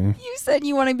love me. You said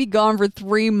you want to be gone for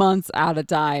 3 months at a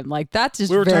time. Like, that's just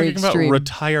We were very talking extreme. about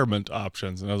retirement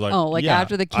options, and I was like, Oh, like yeah,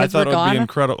 after the I kids thought were it would gone? be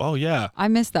incredible. Oh yeah, I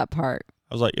missed that part.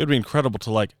 I was like, it would be incredible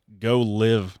to like go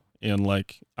live in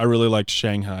like, I really liked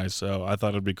Shanghai, so I thought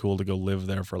it'd be cool to go live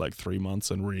there for like 3 months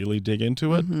and really dig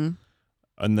into it. Mm-hmm.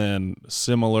 And then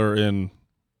similar in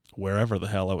wherever the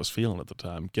hell I was feeling at the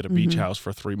time, get a beach house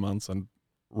for 3 months and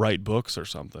write books or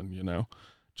something, you know,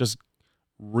 just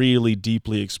really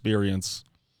deeply experience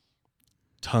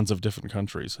tons of different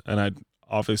countries. And I'd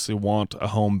obviously want a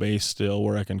home base still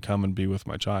where I can come and be with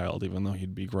my child, even though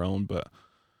he'd be grown. But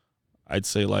I'd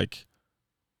say like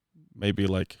maybe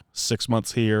like 6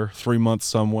 months here, 3 months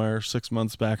somewhere, 6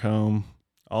 months back home,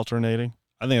 alternating.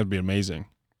 I think it'd be amazing.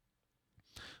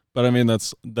 But I mean,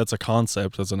 that's a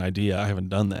concept, that's an idea. I haven't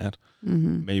done that.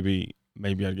 Mm-hmm. Maybe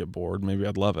I'd get bored. Maybe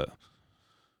I'd love it.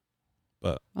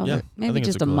 But Well, yeah, I maybe think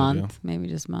it's just a cool month. idea. Maybe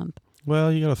just a month.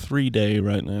 Well, you got a 3-day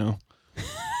right now.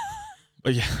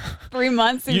 But yeah, 3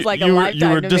 months seems like a you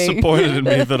lifetime were to disappointed me.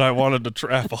 in me that I wanted to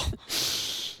travel.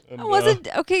 And, I wasn't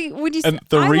okay. When you and said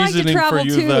the I like to reasoning for travel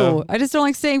you, too, though- I just don't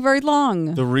like staying very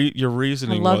long. your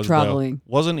reasoning I love was traveling. though,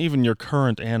 wasn't even your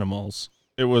current animals.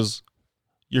 It was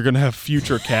you're gonna have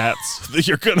future cats that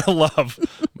you're gonna love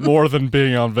more than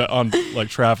being on like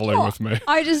traveling with me.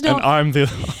 I just And don't. I'm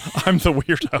the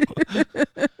weirdo.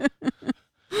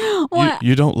 What?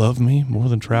 You don't love me more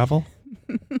than travel?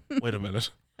 Wait a minute.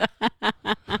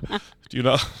 Do you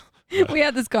know? We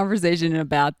had this conversation in a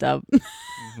bathtub.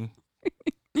 Mm-hmm.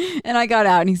 And I got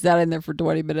out and he sat in there for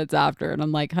 20 minutes after. And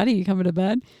I'm like, honey, you coming to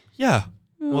bed? Yeah.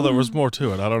 Well, there was more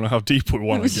to it. I don't know how deep we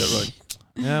want to get. Like,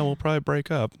 yeah, we'll probably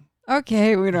break up.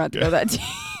 Okay, we don't have to go that deep.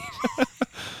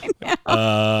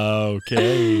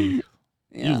 Okay.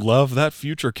 Yeah. You love that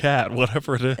future cat,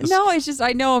 whatever it is. No, it's just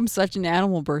I know I'm such an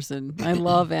animal person. I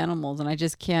love animals and I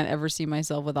just can't ever see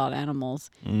myself without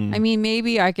animals. Mm. I mean,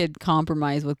 maybe I could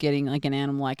compromise with getting like an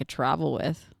animal I could travel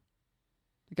with.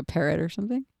 Like a parrot or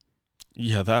something.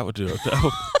 Yeah, that would do it.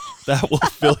 That will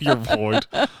fill your void.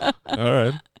 All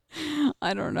right.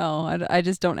 I don't know. I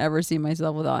just don't ever see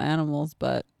myself without animals,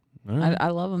 but All right. I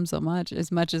love them so much. As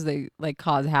much as they like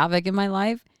cause havoc in my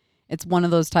life, it's one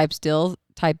of those type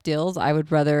deals. I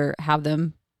would rather have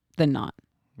them than not.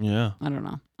 Yeah. I don't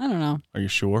know. Are you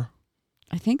sure?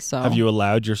 I think so. Have you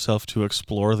allowed yourself to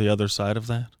explore the other side of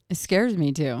that? It scares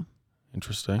me too.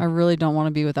 Interesting. I really don't want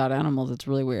to be without animals. It's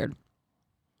really weird.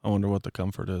 I wonder what the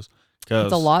comfort is.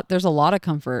 It's a lot. There's a lot of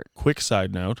comfort. Quick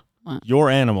side note. What? Your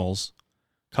animals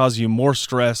cause you more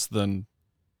stress than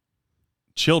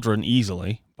children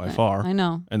easily, by far. I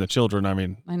know. And the children, I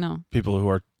mean, I know. people who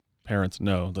are parents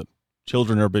know that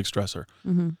children are a big stressor.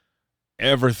 Mm-hmm.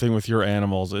 Everything with your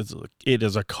animals, it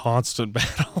is a constant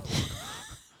battle.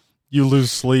 You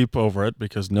lose sleep over it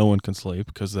because no one can sleep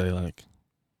because they like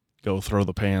go throw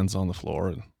the pans on the floor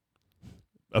and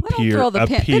appear They don't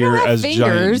have as fingers.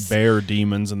 giant bear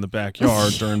demons in the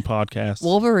backyard during podcasts.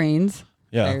 Wolverines.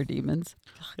 Yeah. Fire demons.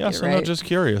 Yeah, Get so right. I'm just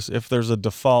curious if there's a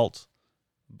default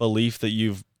belief that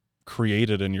you've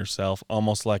created in yourself,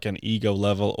 almost like an ego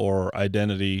level or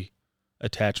identity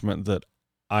attachment that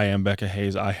I am Becca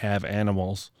Hayes, I have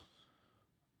animals.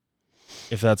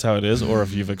 If that's how it is, or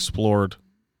if you've explored,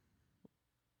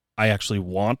 I actually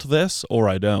want this or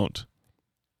I don't.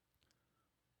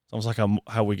 It's almost like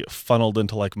how we get funneled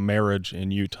into like marriage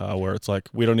in Utah, where it's like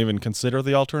we don't even consider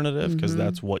the alternative because Mhm.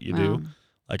 that's what you Wow. do.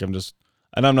 Like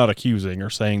and I'm not accusing or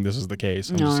saying this is the case.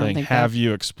 I'm No, just I don't saying, think have that.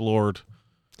 you explored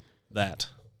that?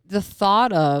 The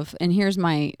thought of, and here's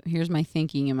my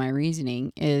thinking and my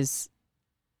reasoning is,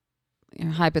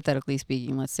 hypothetically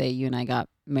speaking, let's say you and I got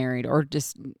married, or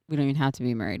just we don't even have to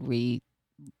be married. We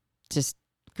just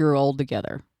grew old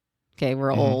together. Okay,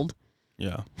 we're Mhm. old.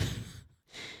 Yeah.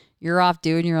 You're off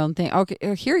doing your own thing.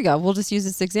 Okay, here you go. We'll just use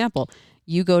this example.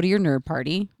 You go to your nerd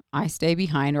party. I stay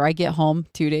behind, or I get home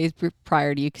 2 days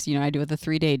prior to you because, I do with a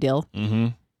 3-day deal. Mm-hmm.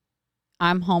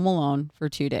 I'm home alone for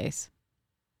 2 days,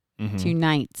 Mm-hmm. 2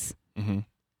 nights. Mm-hmm.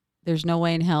 There's no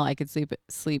way in hell I could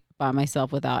sleep by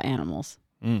myself without animals.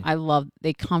 Mm.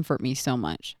 They comfort me so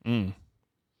much. Mm.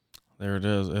 There it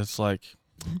is. It's like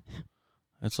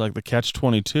the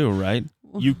catch-22, right?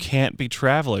 You can't be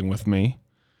traveling with me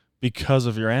because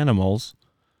of your animals,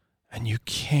 and you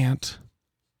can't.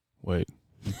 Wait,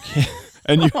 you can't.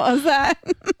 And What was that?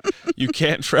 you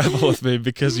can't travel with me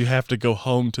because you have to go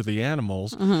home to the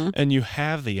animals, Uh-huh. and you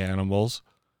have the animals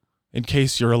in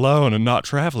case you're alone and not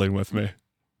traveling with me.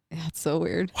 That's so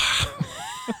weird.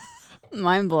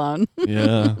 Mind blown.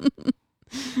 Yeah.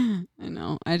 I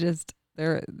know.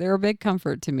 They're a big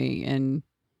comfort to me, and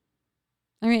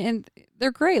I mean, and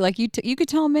they're great. Like you could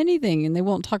tell them anything, and they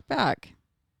won't talk back.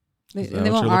 Is that And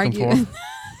they what won't you're argue. looking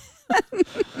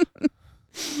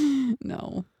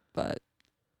No, but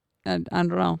I don't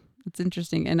know. It's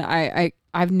interesting, and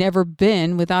I've never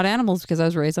been without animals because I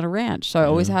was raised on a ranch, so I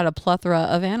always Yeah. had a plethora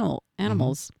of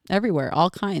animals everywhere, all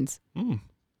kinds.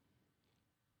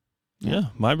 Yeah,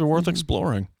 might be worth Mhm.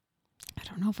 exploring. I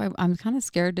don't know if I'm kind of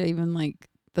scared to even like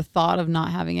the thought of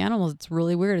not having animals. It's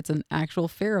really weird. It's an actual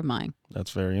fear of mine.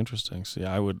 That's very interesting. See,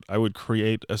 I would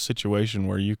create a situation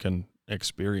where you can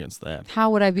experience that How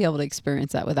would I be able to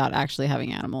experience that without actually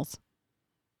having animals?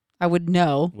 I would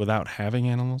know. without having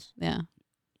animals. Yeah.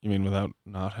 You mean without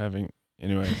not having?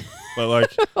 Anyway, but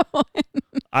like,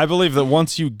 I believe that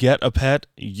once you get a pet,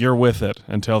 you're with it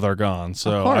until they're gone.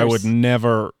 So I would course.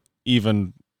 never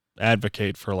even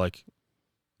advocate for like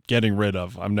getting rid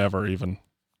of. I'm never even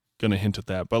going to hint at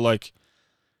that. But like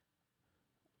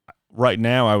right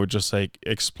now, I would just say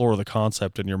explore the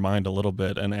concept in your mind a little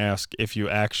bit and ask if you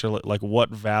actually like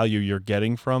what value you're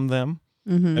getting from them.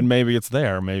 Mm-hmm. And maybe it's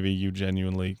there. Maybe you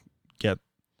genuinely get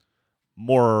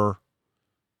more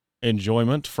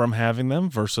enjoyment from having them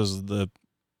versus the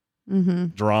Mm-hmm.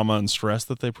 drama and stress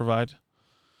that they provide.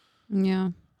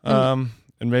 Yeah. And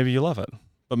maybe you love it,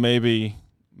 but maybe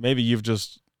you've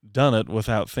just done it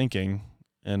without thinking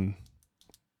and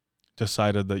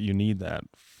decided that you need that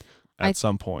at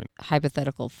some point.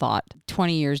 Hypothetical thought.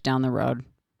 20 years down the road,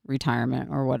 retirement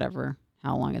or whatever,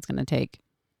 how long it's going to take.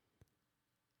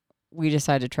 We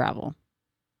decide to travel.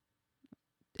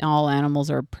 All animals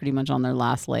are pretty much on their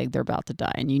last leg. They're about to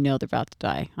die, and you know they're about to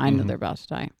die. I know Mhm. they're about to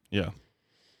die. Yeah.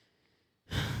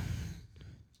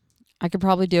 I could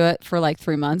probably do it for like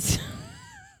 3 months.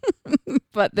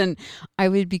 But then I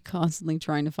would be constantly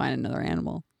trying to find another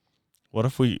animal. What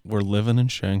if we were living in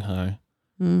Shanghai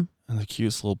Mm. and the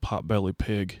cutest little potbelly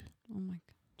pig Oh my God.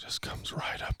 just comes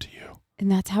right up to you?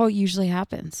 And that's how it usually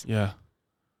happens. Yeah.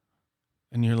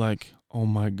 And you're like, oh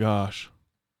my gosh,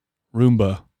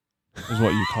 Roomba is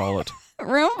what you call it.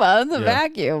 Roomba, the Yeah.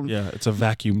 vacuum. Yeah, it's a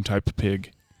vacuum type of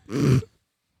pig.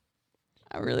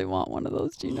 I really want one of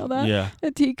those. Do you know that? Yeah.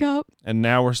 A teacup. And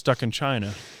now we're stuck in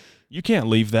China. You can't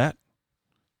leave that.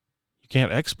 You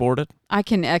can't export it. I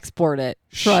can export it.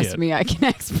 Trust Shit. me, I can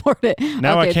export it.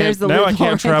 Now Okay, I there's can't. the Now I loophole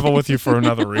can't right travel there. with you for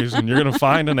another reason. You're gonna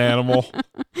find an animal.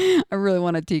 I really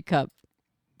want a teacup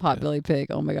potbelly pig.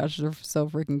 Oh my gosh, they're so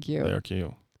freaking cute. They're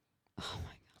cute. Oh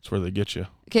my. That's where they get you.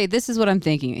 Okay, this is what I'm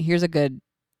thinking. Here's a good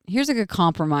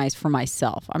compromise for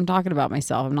myself. I'm talking about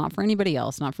myself. I'm not for anybody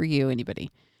else, not for you, anybody.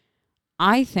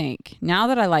 I think now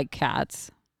that I like cats,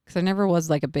 because I never was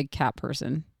like a big cat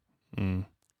person. Mm.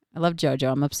 I love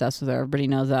JoJo. I'm obsessed with her. Everybody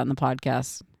knows that in the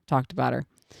podcast. Talked about her.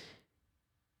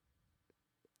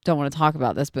 Don't want to talk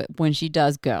about this, but when she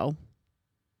does go,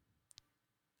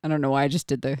 I don't know why I just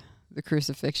did the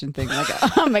crucifixion thing. Like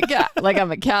I'm a cat, like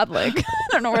I'm a Catholic. I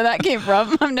don't know where that came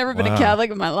from. I've never been a Wow.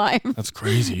 Catholic in my life. That's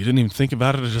crazy. You didn't even think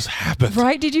about it. It just happened.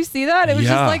 Right? Did you see that? It was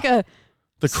Yeah. just like a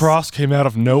The cross came out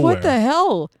of nowhere. what the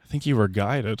hell? I think you were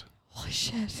guided. Holy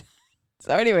shit.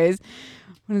 So anyways,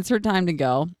 when it's her time to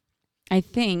go, I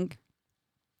think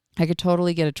I could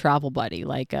totally get a travel buddy,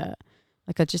 like a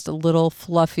just a little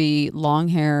fluffy long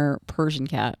hair Persian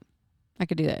cat. I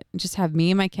could do that. And just have me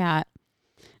and my cat.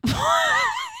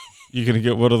 You gonna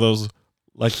get one of those,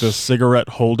 like the cigarette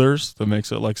holders that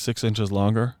makes it like 6 inches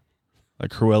longer, like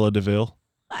Cruella de Vil.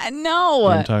 I You know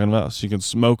what know. I'm talking about? So you can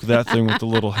smoke that thing with the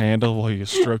little handle while you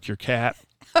stroke your cat.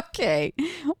 Okay.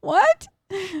 What?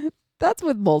 That's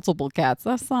with multiple cats.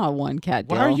 That's not a one cat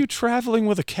deal. Why are you traveling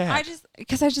with a cat?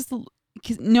 because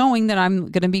knowing that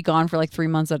I'm going to be gone for like 3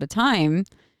 months at a time,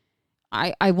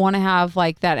 I want to have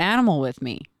like that animal with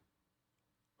me.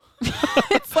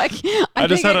 It's like I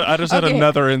just had okay,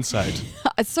 another insight.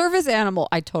 a service animal.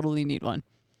 I totally need one.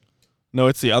 No,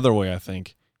 it's the other way, I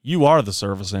think. You are the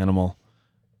service animal.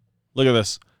 Look at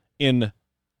this. In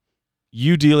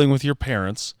you dealing with your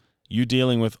parents, you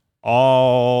dealing with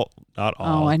not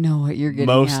all. Oh, I know what you're getting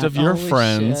most at. of your Holy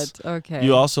friends. shit. Okay.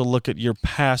 You also look at your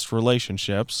past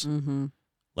relationships. Mm-hmm.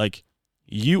 Like,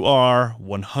 you are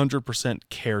 100%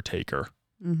 caretaker.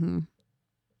 Mm-hmm.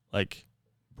 Like,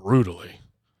 brutally.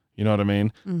 You know what I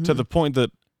mean? Mm-hmm. To the point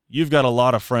that you've got a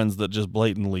lot of friends that just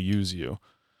blatantly use you.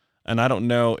 And I don't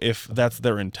know if that's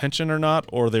their intention or not,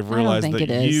 or they've don't realized think that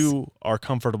it is. you are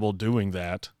comfortable doing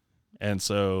that. And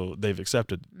so they've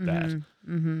accepted that.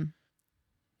 Mm-hmm.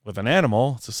 With an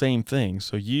animal, it's the same thing.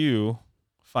 So you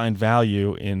find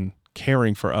value in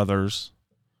caring for others,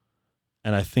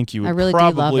 and I think you I would really do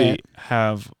love probably it.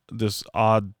 have this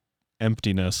odd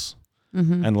emptiness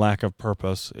Mm-hmm. and lack of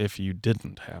purpose if you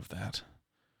didn't have that.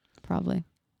 Probably.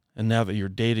 And now that you're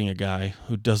dating a guy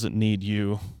who doesn't need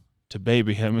you to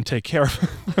baby him and take care of him,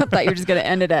 I thought you were just going to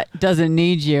end it at doesn't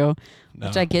need you, no,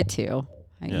 which I get to.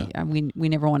 Yeah. We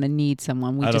never want to need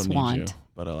someone. We I just don't need want. you,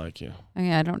 but I like you.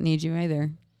 Okay, I don't need you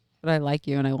either, but I like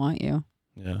you and I want you.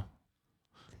 Yeah.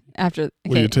 After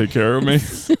Will you take care of me?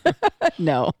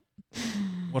 No.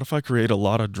 What if I create a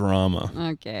lot of drama?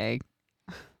 Okay.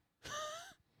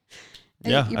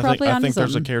 Yeah, You're I probably onto think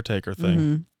there's a something. caretaker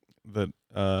thing Mhm.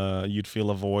 that you'd feel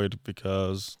a void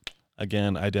because,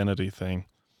 again, identity thing.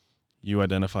 You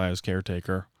identify as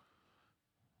caretaker,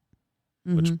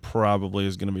 Mhm. which probably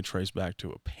is going to be traced back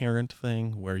to a parent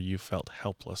thing where you felt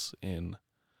helpless in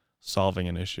solving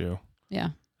an issue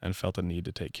Yeah. and felt a need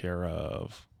to take care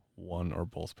of one or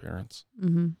both parents.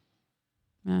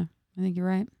 Yeah, I think you're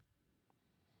right.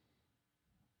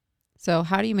 So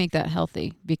how do you make that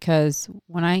healthy? Because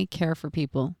when I care for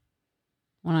people,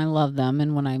 when I love them,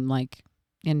 and when I'm like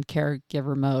in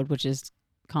caregiver mode, which is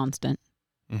constant,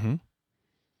 Mm-hmm.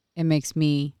 it makes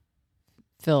me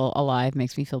feel alive,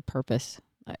 makes me feel purpose,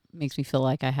 makes me feel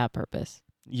like I have purpose.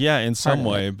 Yeah, in some of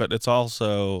way, but it's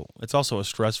also a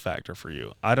stress factor for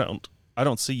you. I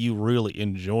don't see you really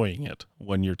enjoying it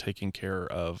when you're taking care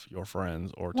of your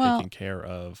friends or Well- taking care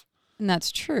of And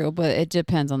that's true, but it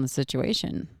depends on the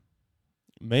situation.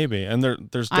 maybe. And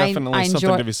there's I definitely something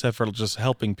enjoy- to be said for just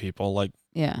helping people. Like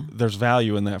Yeah. there's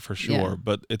value in that for sure, Yeah.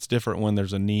 but it's different when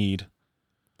there's a need.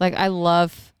 Like I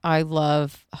love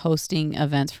hosting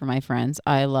events for my friends.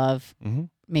 I love Mm-hmm.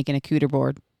 making a cooter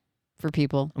board for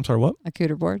people. I'm sorry, what? A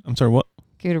cooter board. I'm sorry, what?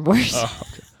 Cooter boards. Oh,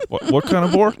 okay. What kind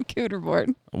of board? Cooter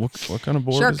board. What kind of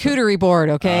board? is it? Charcuterie board,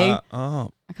 okay? Oh,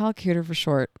 I call it cooter for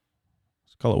short.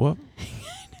 call it what?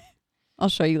 I'll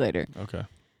show you later. Okay.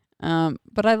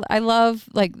 But I love,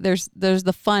 like, there's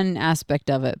the fun aspect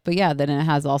of it. But yeah, then it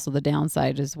has also the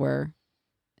downside is where,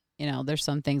 there's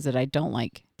some things that I don't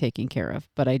like taking care of,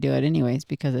 but I do it anyways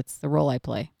because it's the role I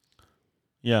play.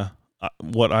 Yeah.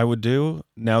 What I would do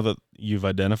now that you've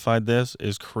identified this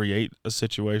is create a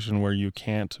situation where you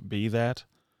can't be that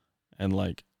and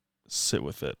like sit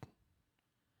with it.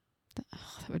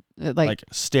 Like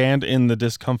stand in the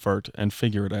discomfort and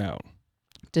figure it out.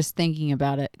 Just thinking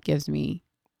about it gives me,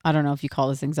 I don't know if you call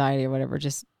this anxiety or whatever,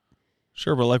 just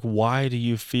Sure, but like why do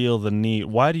you feel the need?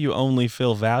 Why do you only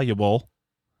feel valuable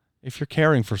if you're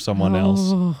caring for someone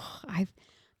else?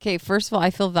 Okay, first of all,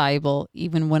 I feel valuable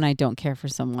even when I don't care for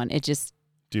someone. It just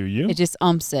Do you? It just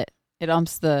umps it. It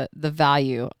umps the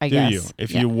value, I Do guess. you?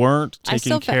 If Yeah. you weren't I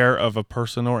still taking care of a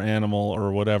person or animal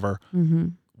or whatever, Mm-hmm.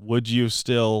 would you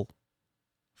still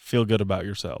feel good about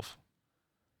yourself?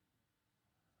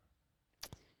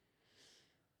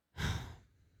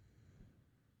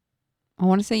 I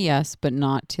want to say yes, but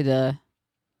not to the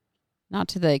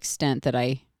extent that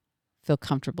I feel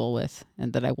comfortable with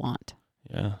and that I want.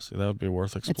 Yeah, see, that would be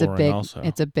worth It's a exploring big also.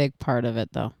 it's a big part of it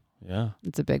though. Yeah.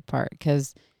 It's a big part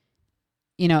because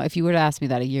if you would have asked me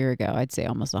that a year ago, I'd say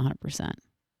almost 100%.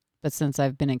 But since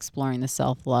I've been exploring the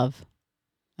self-love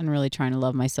and really trying to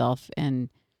love myself and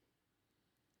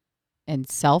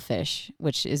selfish,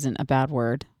 which isn't a bad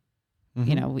word,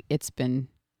 Mhm. it's been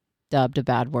dubbed a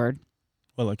bad word.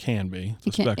 Well, it can be. It's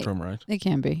a can't- spectrum, right? It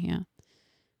can be, yeah.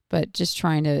 But just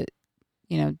trying to,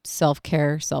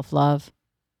 self-care, self-love,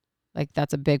 like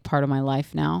that's a big part of my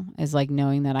life now is like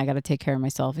knowing that I got to take care of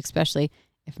myself, especially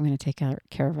if I'm going to take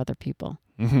care of other people.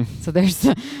 Mhm. So there's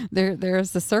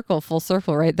the full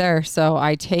circle right there. So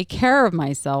I take care of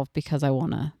myself because I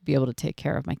want to be able to take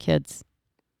care of my kids.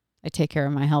 I take care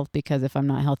of my health because if I'm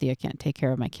not healthy, I can't take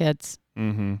care of my kids.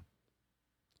 Mhm.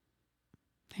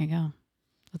 There you go.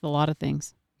 With a lot of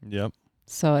things. Yep.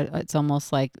 So it's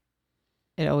almost like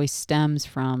it always stems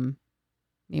from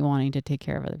me wanting to take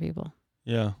care of other people.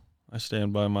 Yeah. I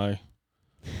stand by my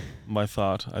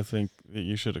thought. I think that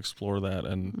you should explore that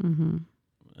and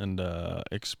Mm-hmm.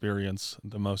 experience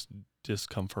the most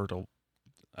discomfortable,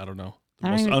 I don't know, the I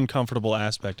don't most even- uncomfortable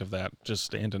aspect of that. Just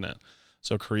stand in it.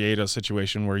 So create a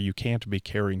situation where you can't be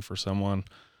caring for someone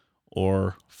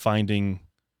or finding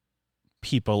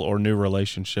people or new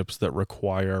relationships that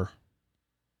require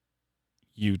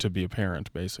you to be a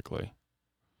parent, basically.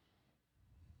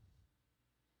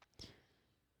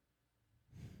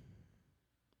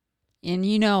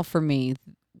 And for me,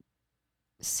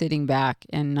 sitting back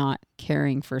and not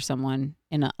caring for someone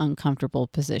in an uncomfortable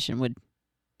position would,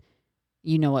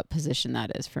 what position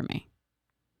that is for me.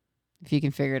 If you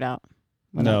can figure it out.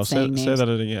 without No, saying say names. that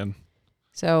again.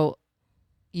 So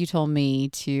you told me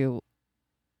to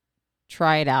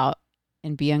try it out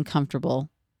and be uncomfortable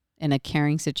in a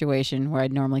caring situation where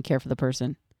I'd normally care for the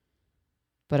person.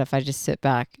 But if I just sit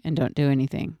back and don't do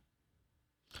anything.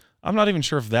 I'm not even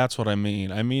sure if that's what I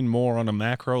mean. I mean more on a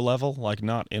macro level, like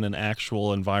not in an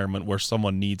actual environment where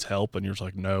someone needs help and you're just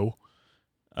like, no.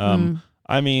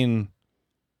 I mean,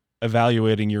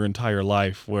 evaluating your entire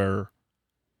life where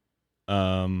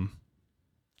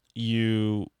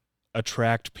you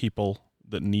attract people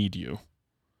that need you.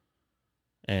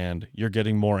 And you're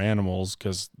getting more animals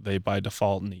because they by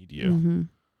default need you. Mm-hmm.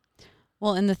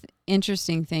 Well, and the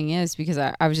interesting thing is, because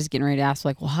I was just getting ready to ask,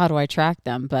 like, well, how do I track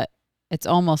them? But it's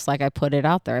almost like I put it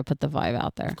out there. I put the vibe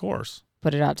out there. Of course.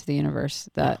 Put it out to the universe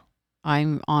that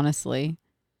I'm honestly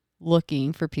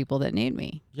looking for people that need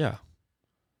me. Yeah.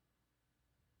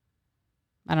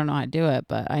 I don't know how to do it,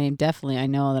 but I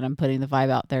know that I'm putting the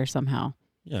vibe out there somehow.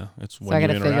 Yeah. It's So when I you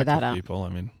gotta figure interact that with out. people. I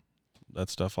mean, that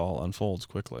stuff all unfolds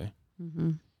quickly.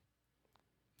 Mm-hmm.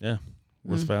 Yeah.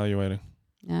 Worth evaluating.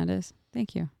 Yeah, it is.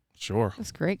 Thank you. Sure. That's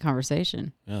a great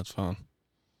conversation. Yeah, it's fun.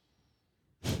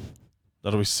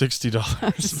 That'll be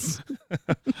 $60.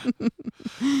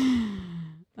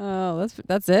 Oh,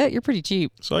 that's it? You're pretty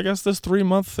cheap. So I guess this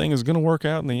 3-month thing is going to work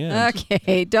out in the end.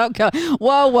 Okay, don't go.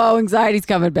 Whoa, anxiety's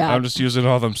coming back. I'm just using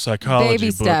all them psychology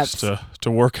Baby books steps. to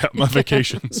work out my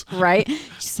vacations. Right?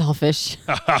 Selfish.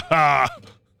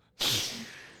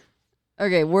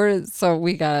 Okay,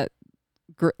 we got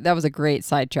that was a great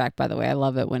sidetrack, by the way. I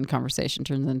love it when conversation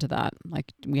turns into that.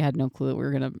 Like, we had no clue we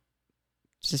were going to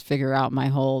just figure out my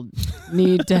whole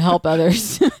need to help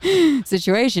others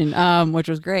situation, which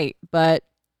was great. But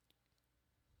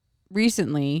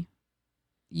recently,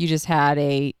 you just had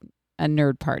a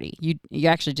nerd party. You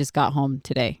actually just got home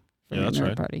today from your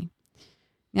nerd party.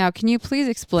 Now, can you please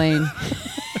explain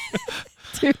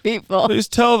to people? Please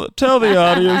tell the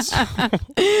audience.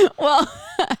 Well,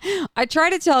 I try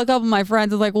to tell a couple of my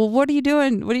friends. I was like, well, what are you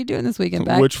doing? What are you doing this weekend,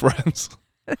 Beck? Which friends?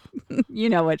 You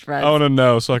know which friends. I want to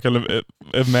know so I can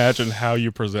imagine how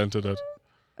you presented it.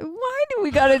 Why do we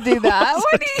got to do that?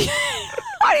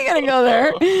 Why are you going to go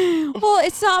there? Well,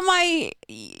 it's not my...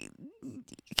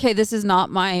 Okay, this is not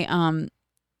my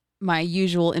my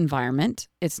usual environment.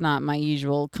 It's not my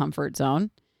usual comfort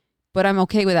zone. But I'm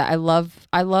okay with that. I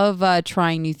love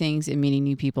trying new things and meeting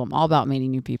new people. I'm all about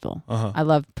meeting new people. Uh-huh. I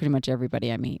love pretty much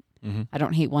everybody I meet. Mm-hmm. I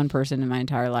don't hate one person in my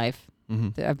entire life.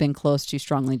 Mm-hmm. I've been close to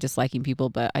strongly disliking people,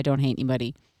 but I don't hate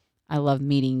anybody. I love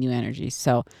meeting new energies.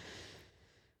 So,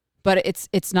 but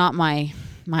it's not my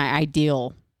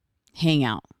ideal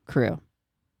hangout crew.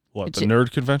 What, the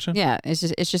nerd convention? Yeah, it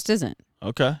just isn't.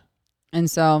 Okay.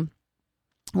 And so,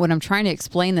 when I'm trying to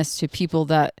explain this to people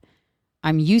that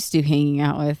I'm used to hanging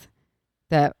out with,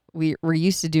 that we're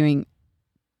used to doing,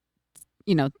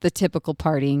 the typical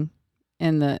partying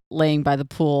and the laying by the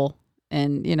pool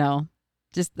and,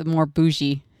 just the more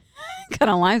bougie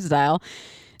kind of lifestyle,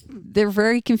 they're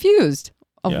very confused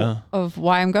of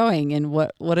why I'm going and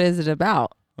what is it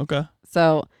about. Okay.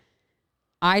 So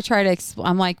I try to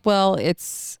I'm like, well,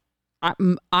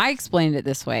 I explained it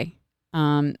this way.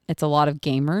 It's a lot of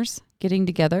gamers getting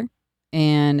together,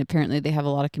 and apparently they have a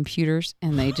lot of computers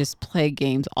and they just play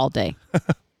games all day.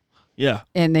 Yeah.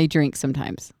 And they drink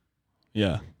sometimes.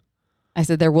 Yeah. I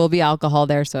said there will be alcohol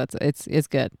there, so it's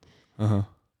good. Uh-huh.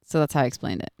 So that's how I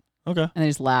explained it. Okay. And they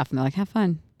just laugh and they're like, have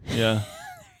fun. Yeah.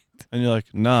 And you're like,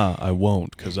 nah, I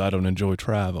won't because I don't enjoy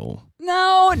travel.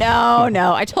 No.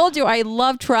 I told you I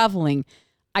love traveling.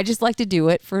 I just like to do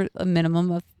it for a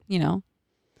minimum of,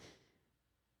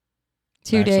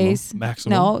 2 days.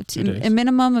 Maximum? No, 2 days. a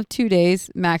minimum of 2 days,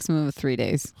 maximum of 3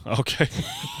 days. Okay.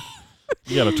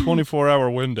 You got a 24-hour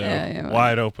window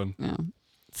wide open. Yeah.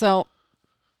 So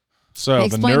the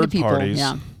explain to nerd people, parties.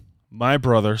 yeah. My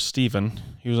brother, Steven,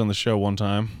 he was on the show one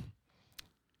time.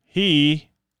 He,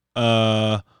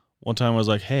 one time was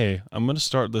like, hey, I'm going to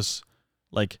start this,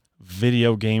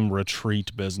 video game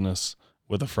retreat business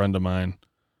with a friend of mine.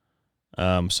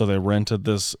 So they rented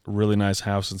this really nice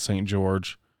house in St.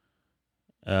 George.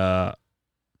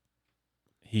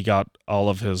 He got all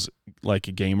of his,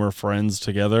 gamer friends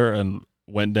together and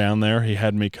went down there. He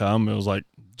had me come. It was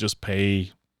just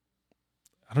pay...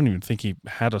 I don't even think he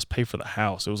had us pay for the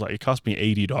house. It was it cost me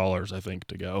 $80, I think,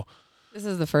 to go. This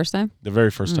is the first time? The very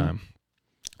first time.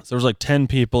 So there was 10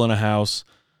 people in a house.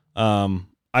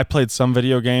 I played some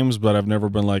video games, but I've never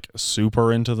been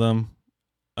super into them.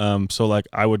 So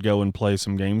I would go and play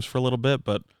some games for a little bit,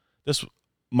 but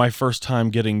my first time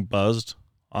getting buzzed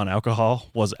on alcohol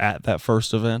was at that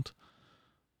first event.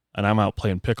 And I'm out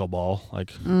playing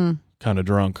pickleball, kind of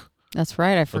drunk. That's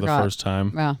right, I forgot. For the first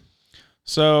time. Yeah.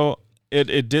 So...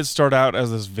 It did start out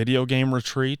as this video game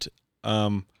retreat,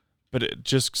 but it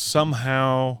just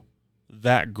somehow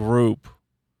that group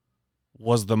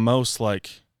was the most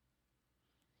like,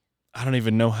 I don't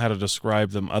even know how to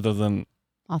describe them other than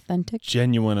Authentic.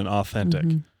 genuine and authentic.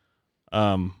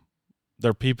 Mhm.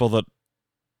 They're people that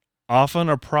often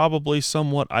are probably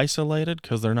somewhat isolated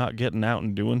because they're not getting out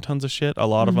and doing tons of shit. A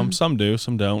lot of them, Mhm. some do,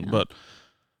 some don't. Yeah. But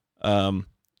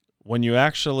when you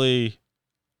actually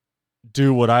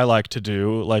do what I like to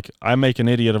do, like I make an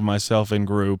idiot of myself in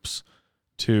groups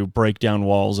to break down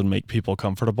walls and make people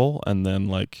comfortable and then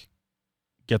like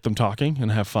get them talking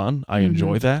and have fun. I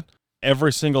enjoy that.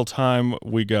 Every single time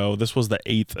we go, this was the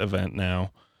 8th event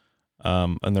now,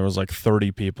 and there was like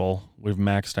 30 people. We've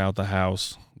maxed out the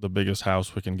house, the biggest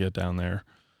house we can get down there,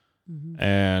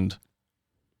 and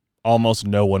almost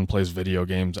no one plays video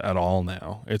games at all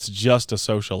now. It's just a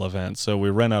social event. So we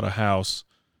rent out a house,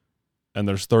 and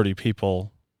there's 30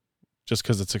 people just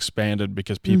because it's expanded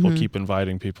because people keep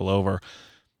inviting people over.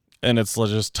 And it's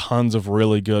just tons of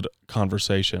really good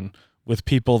conversation with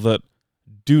people that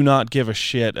do not give a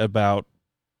shit about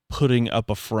putting up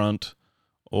a front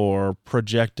or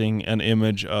projecting an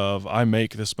image of I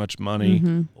make this much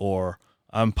money or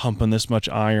I'm pumping this much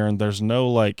iron. There's no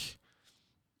like,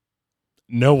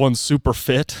 no one's super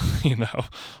fit, you know,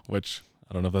 which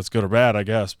I don't know if that's good or bad, I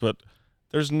guess, but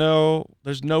there's no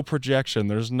projection.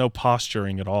 There's no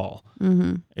posturing at all.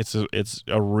 It's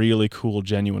a really cool,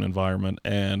 genuine environment,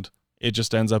 and it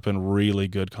just ends up in really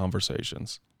good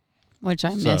conversations. Which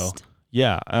I missed.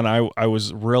 Yeah, and I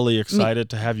was really excited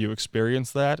to have you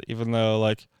experience that, even though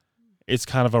like it's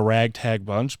kind of a ragtag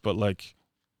bunch, but like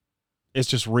it's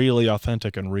just really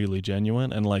authentic and really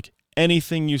genuine, and like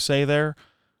anything you say there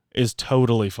is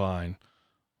totally fine.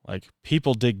 Like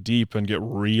people dig deep and get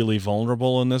really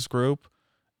vulnerable in this group,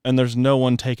 and there's no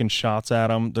one taking shots at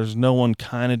them. There's no one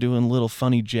kind of doing little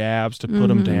funny jabs to put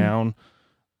them down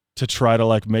to try to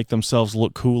like make themselves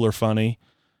look cool or funny.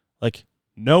 Like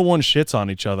no one shits on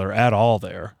each other at all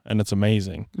there, and it's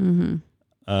amazing.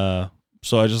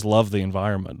 So I just love the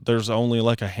environment. There's only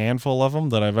like a handful of them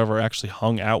that I've ever actually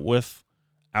hung out with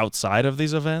outside of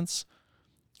these events.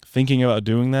 Thinking about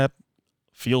doing that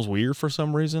feels weird for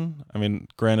some reason. I mean,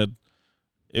 granted,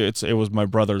 it was my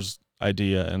brother's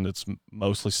idea, and it's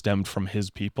mostly stemmed from his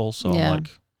people, so Yeah. I'm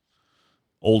like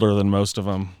older than most of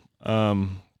them.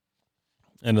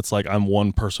 And it's like I'm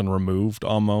one person removed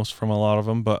almost from a lot of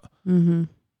them, but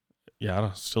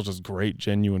yeah, still just great,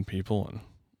 genuine people, and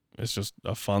it's just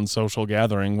a fun social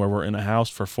gathering where we're in a house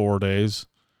for 4 days,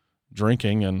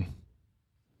 drinking and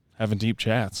having deep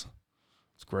chats.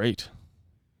 It's great.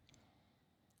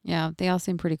 Yeah, they all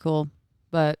seem pretty cool,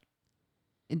 but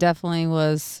it definitely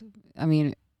was, I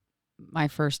mean, my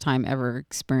first time ever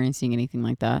experiencing anything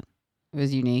like that. It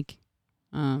was unique.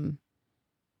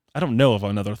 I don't know of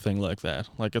another thing like that.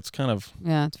 Like it's kind of,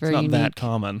 Yeah, it's very it's not unique. that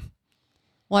common.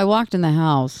 Well, I walked in the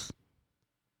house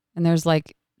and there's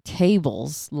like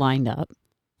tables lined up.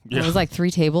 Yeah. It was like 3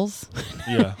 tables.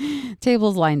 Yeah.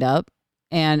 Tables lined up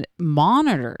and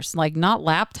monitors, like not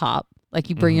laptop, like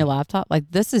you bring your laptop.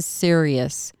 Like this is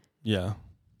serious Yeah.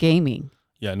 gaming.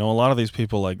 Yeah. No, a lot of these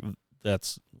people, like,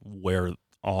 that's where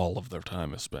all of their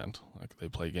time is spent. Like they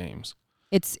play games.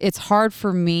 It's hard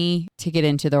for me to get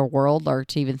into their world or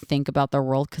to even think about their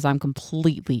world because I'm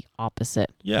completely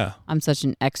opposite. Yeah. I'm such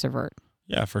an extrovert.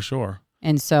 Yeah, for sure.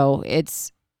 And so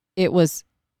it was,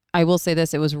 I will say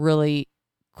this, it was really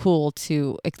cool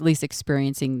to at least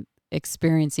experiencing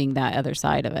that other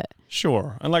side of it.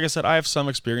 Sure. And like I said, I have some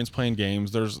experience playing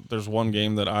games. There's one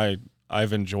game that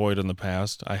I've enjoyed in the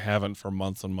past. I haven't for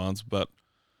months and months, but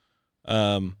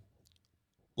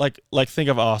like think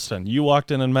of Austin. You walked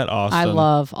in and met Austin. I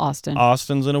love Austin.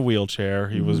 Austin's in a wheelchair.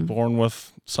 He was born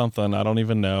with something, I don't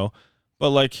even know. But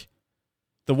like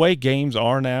the way games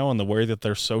are now and the way that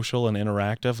they're social and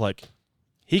interactive, like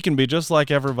he can be just like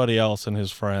everybody else and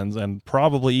his friends and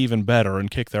probably even better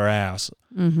and kick their ass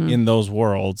in those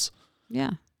worlds.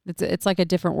 Yeah. It's like a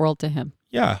different world to him.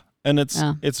 Yeah. And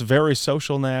it's very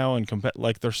social now, and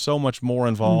like there's so much more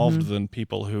involved than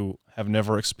people who have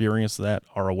never experienced that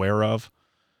are aware of.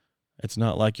 It's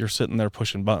not like you're sitting there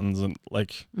pushing buttons and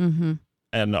like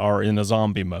and are in a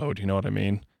zombie mode, you know what I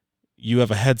mean? You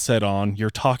have a headset on, you're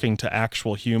talking to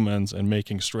actual humans and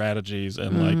making strategies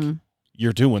and like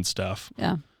you're doing stuff.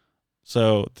 Yeah.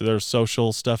 So there's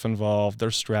social stuff involved,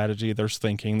 there's strategy, there's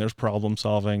thinking, there's problem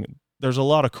solving. There's a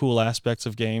lot of cool aspects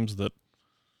of games that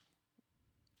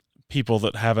people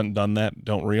that haven't done that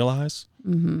don't realize.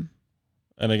 And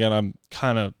again, I'm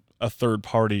kind of a third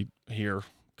party here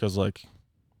because like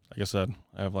I said,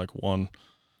 I have like one.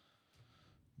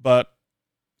 But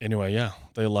anyway, yeah,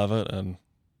 they love it.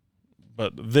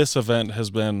 But this event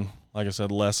has been like I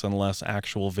said, less and less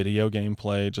actual video game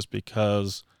play, just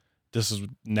because this has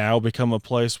now become a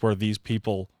place where these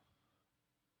people,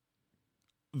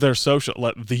 they're social.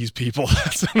 Let these people.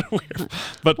 That's weird.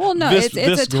 But Well, no, this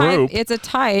it's a group, type. It's a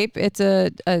type. It's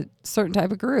a certain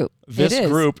type of group. this It is.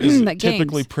 group is That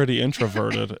typically games. pretty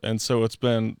introverted, and so it's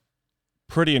been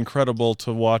pretty incredible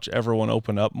to watch everyone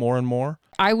open up more and more.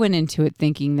 I went into it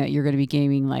thinking that you're going to be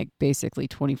gaming like basically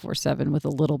 24/7 with a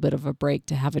little bit of a break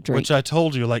to have a drink. Which I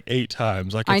told you like 8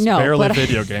 times. Like, I it's know, barely but-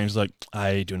 video games. Like,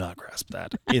 I do not grasp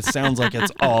that. It sounds like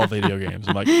it's all video games.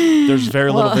 I'm like, there's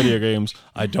very little video games.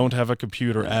 I don't have a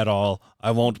computer at all.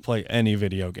 I won't play any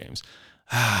video games.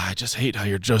 I just hate how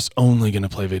you're just only going to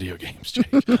play video games,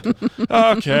 Jake.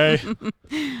 Okay.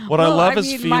 What I Well, love I is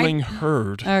mean, feeling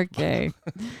heard. Okay.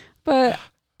 But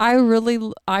I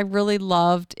really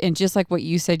loved, and just like what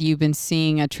you said, you've been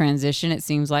seeing a transition, it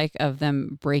seems like, of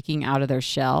them breaking out of their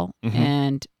shell Mhm.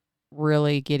 and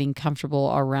really getting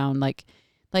comfortable around like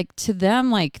to them,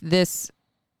 like this,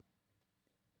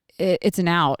 it's an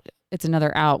out. It's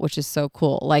another out, which is so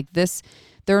cool. Like this,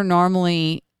 they're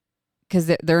normally, because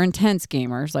they're intense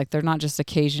gamers. Like they're not just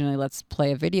occasionally let's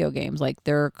play a video games. Like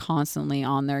they're constantly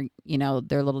on their,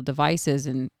 their little devices.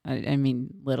 And I mean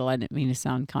little, I didn't mean to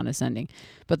sound condescending,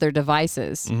 but their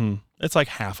devices. Hmm. It's like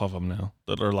half of them now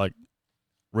that are like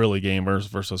really gamers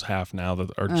versus half now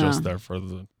that are just there for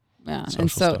the Yeah. social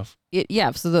And so, stuff.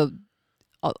 so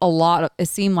a lot of, it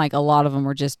seemed like a lot of them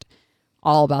were just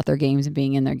all about their games and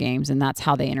being in their games. And that's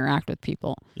how they interact with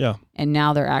people. Yeah. And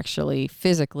now they're actually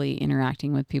physically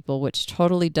interacting with people, which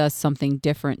totally does something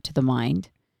different to the mind,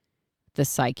 the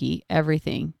psyche,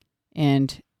 everything.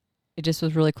 And it just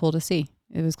was really cool to see.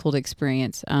 It was cool to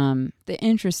experience. The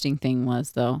interesting thing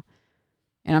was, though,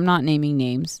 and I'm not naming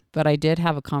names, but I did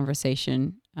have a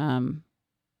conversation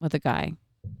with a guy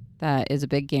that is a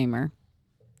big gamer.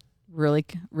 Really,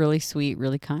 really sweet,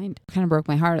 really kind. Kind of broke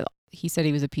my heart. He said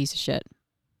he was a piece of shit.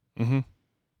 Mm-hmm.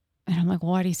 And I'm like,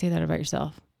 why do you say that about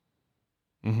yourself?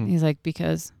 Mm-hmm. He's like,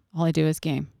 because all I do is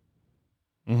game.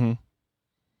 Mm-hmm. And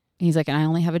he's like, and I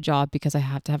only have a job because I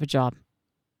have to have a job.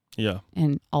 Yeah.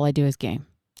 And all I do is game.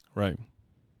 Right.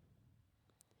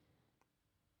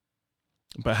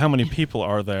 But how many people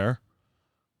are there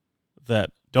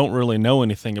that don't really know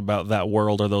anything about that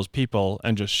world or those people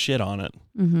and just shit on it?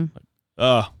 Mm-hmm.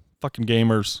 Fucking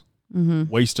gamers Mm-hmm.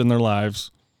 wasting their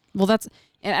lives. Well,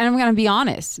 and I'm going to be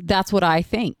honest. That's what I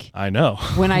think. I know.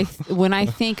 When I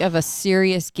think of a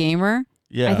serious gamer,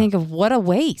 Yeah. I think of what a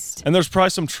waste. And there's probably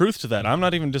some truth to that. I'm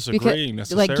not even disagreeing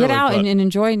necessarily. Like, get out but and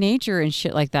enjoy nature and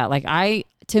shit like that. Like,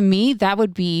 to me, that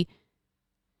would be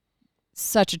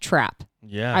such a trap.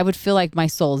 yeah. I would feel like my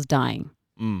soul's dying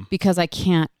because I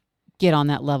can't get on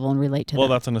that level and relate to Well,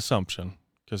 them. that's an assumption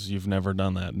because you've never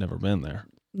done that, never been there.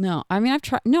 No, I mean, I've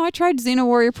tried. No, I tried Xeno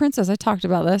Warrior Princess. I talked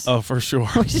about this. Oh, for sure.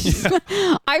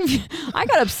 I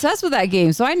got obsessed with that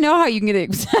game, so I know how you can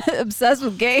get obsessed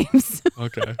with games.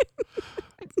 Okay.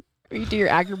 Will you do your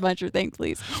acupuncture thing,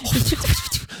 please?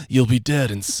 You'll be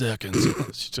dead in seconds.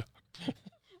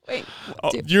 Wait,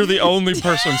 You're the only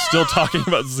person still talking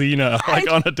about Xena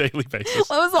like on a daily basis.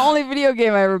 that was the only video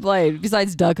game I ever played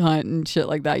besides Duck Hunt and shit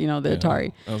like that. The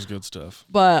Atari. That was good stuff.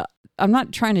 But I'm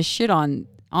not trying to shit on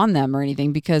them or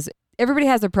anything because everybody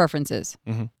has their preferences.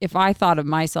 Mm-hmm. If I thought of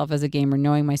myself as a gamer,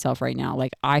 knowing myself right now,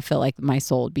 like I feel like my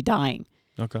soul would be dying.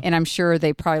 Okay. And I'm sure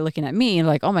they probably looking at me and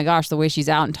like, oh my gosh, the way she's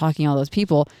out and talking to all those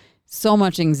people, so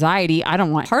much anxiety. I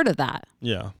don't want part of that.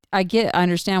 Yeah. I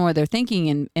understand what they're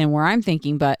thinking and where I'm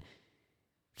thinking, but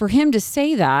for him to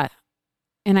say that,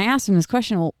 and I asked him this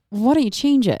question, well, why don't you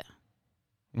change it?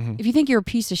 Mm-hmm. If you think you're a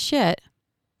piece of shit,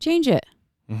 change it.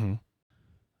 Mm-hmm.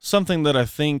 Something that I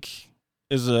think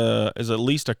is at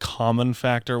least a common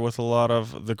factor with a lot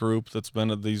of the group that's been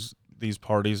at these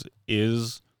parties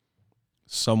is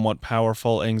somewhat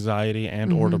powerful anxiety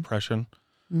and or Mhm. depression.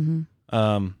 Mm-hmm.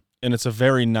 And it's a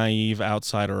very naive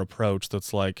outsider approach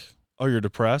that's like, oh, you're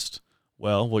depressed?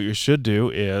 Well, what you should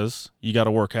do is you got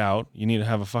to work out. You need to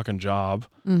have a fucking job.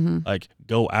 Mm-hmm. Like,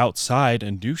 go outside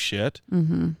and do shit,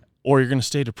 Mm-hmm. or you're going to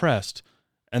stay depressed.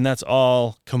 And that's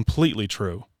all completely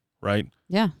true, right?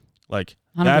 Yeah. Like,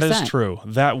 100%. that is true.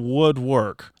 That would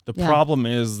work. The Yeah. problem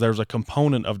is there's a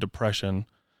component of depression,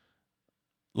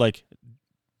 like,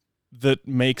 that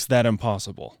makes that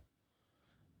impossible.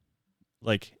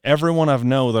 Like, everyone I've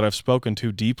know that I've spoken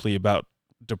to deeply about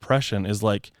depression is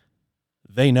like,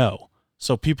 they know.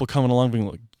 So people coming along being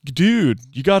like, dude,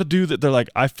 you got to do that. They're like,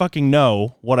 I fucking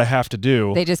know what I have to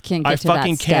do. They just can't get I to that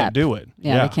fucking step. can't do it.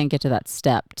 Yeah, they can't get to that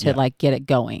step to Yeah. like get it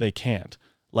going. They can't.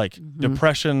 Like, Mhm.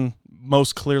 depression,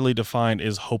 most clearly defined,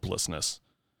 is hopelessness.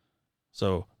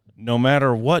 So no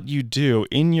matter what you do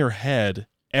in your head,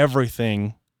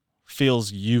 everything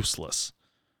feels useless.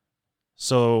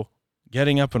 So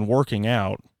getting up and working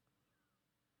out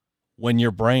when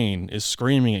your brain is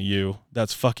screaming at you,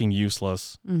 that's fucking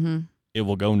useless. Mm-hmm. It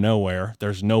will go nowhere.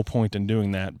 There's no point in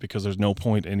doing that because there's no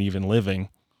point in even living.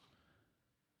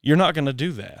 You're not going to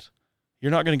do that.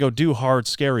 You're not going to go do hard,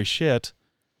 scary shit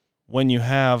when you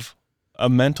have a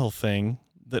mental thing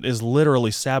that is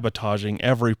literally sabotaging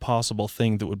every possible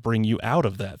thing that would bring you out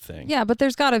of that thing. Yeah, but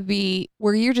there's got to be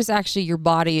where you're just actually, your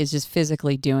body is just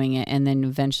physically doing it, and then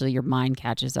eventually your mind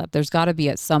catches up. There's got to be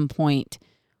at some point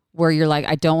where you're like,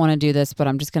 I don't want to do this, but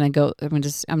I'm just going to go, I'm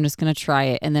just going to try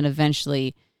it. And then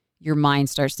eventually your mind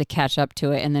starts to catch up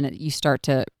to it, and then you start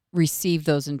to receive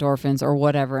those endorphins or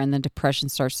whatever, and then depression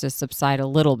starts to subside a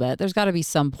little bit. There's got to be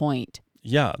some point.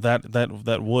 Yeah,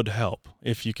 that would help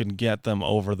if you can get them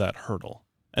over that hurdle.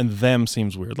 And them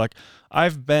seems weird. Like,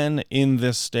 I've been in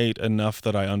this state enough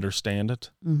that I understand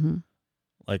it. Mm-hmm.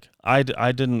 Like, I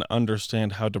didn't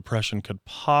understand how depression could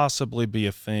possibly be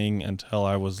a thing until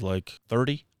I was like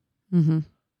 30.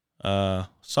 Mm-hmm.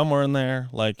 Somewhere in there,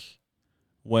 like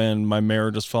when my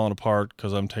marriage is falling apart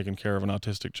because I'm taking care of an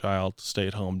autistic child,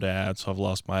 stay-at-home dad, so I've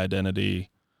lost my identity,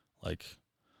 like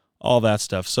all that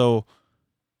stuff. So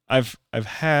I've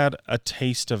had a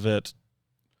taste of it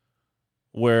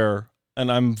where, and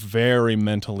I'm very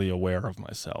mentally aware of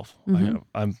myself. Mm-hmm.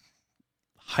 I'm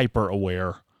hyper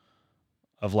aware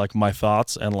of like my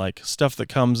thoughts, and like stuff that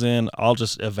comes in, I'll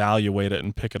just evaluate it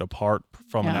and pick it apart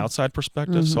from an outside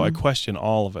perspective. So I question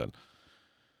all of it.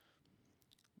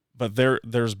 But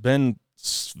there's been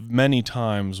many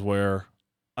times where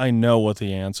I know what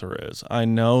the answer is. I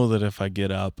know that if I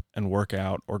get up and work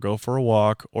out or go for a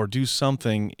walk or do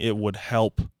something, it would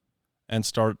help and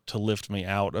start to lift me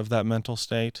out of that mental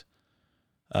state.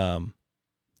 And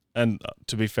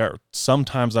to be fair,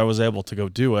 sometimes I was able to go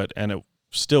do it and it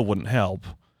still wouldn't help.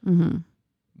 Mm-hmm.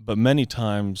 But many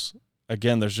times,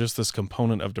 again, there's just this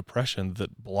component of depression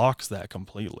that blocks that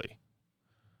completely,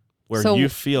 where So you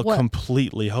feel what-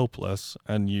 completely hopeless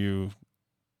and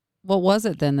What was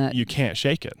it then that you can't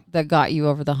shake it. that got you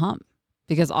over the hump?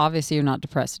 Because obviously you're not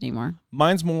depressed anymore.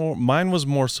 Mine was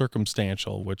more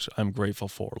circumstantial, which I'm grateful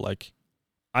for. Like,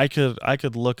 I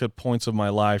could look at points of my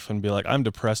life and be like, I'm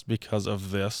depressed because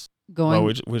of this. Going,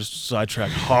 Well, we just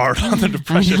sidetracked hard on the I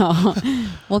depression. know.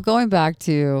 Well, going back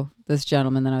to this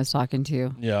gentleman that I was talking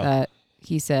to, Yeah. that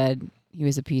he said he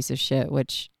was a piece of shit,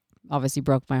 which obviously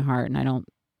broke my heart. And I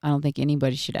don't think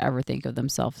anybody should ever think of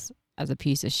themselves as a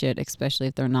piece of shit, especially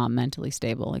if they're not mentally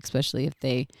stable, especially if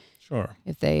they Sure.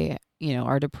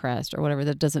 are depressed or whatever.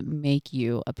 That doesn't make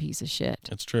you a piece of shit.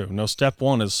 It's true. No, step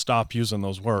one is stop using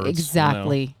those words.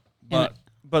 Exactly. You know?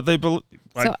 But they believe.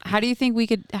 So how do you think we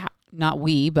could, not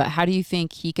we, but how do you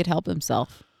think he could help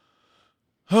himself?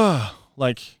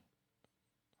 Like,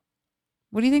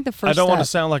 What do you think the first I don't want to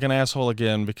step? sound like an asshole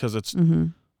again because it's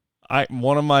Mm-hmm.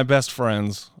 one of my best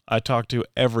friends I talk to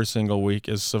every single week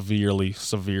is severely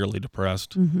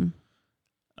depressed.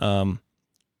 Mm-hmm.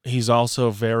 He's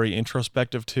also very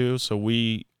introspective too, so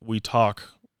we talk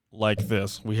like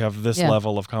this. We have this Yeah.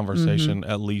 level of conversation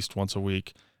at least once a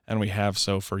week, and we have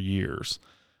so for years.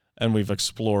 And we've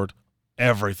explored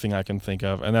everything I can think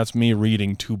of, and that's me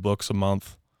reading 2 books a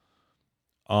month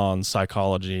on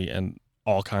psychology and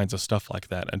all kinds of stuff like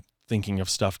that, and thinking of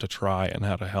stuff to try and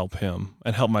how to help him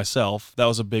and help myself. That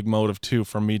was a big motive too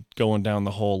for me going down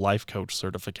the whole life coach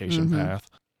certification path.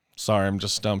 Sorry, I'm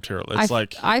just stumped here. It's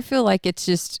I feel like it's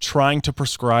just, trying to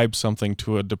prescribe something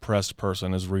to a depressed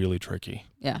person is really tricky.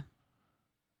 yeah.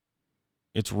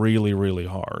 It's really, really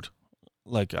hard.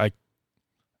 Like,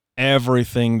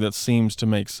 everything that seems to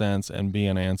make sense and be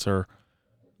an answer,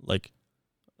 like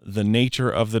the nature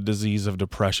of the disease of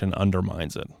depression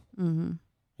undermines it. Mm-hmm.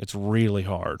 It's really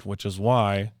hard, which is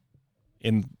why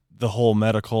in the whole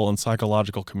medical and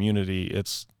psychological community,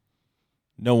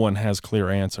 no one has clear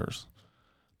answers.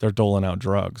 They're doling out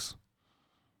drugs.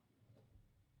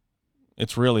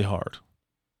 It's really hard.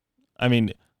 I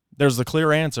mean, there's the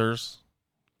clear answers.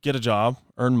 Get a job,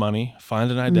 earn money, find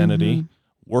an identity,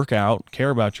 work out, care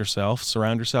about yourself,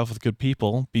 surround yourself with good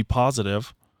people, be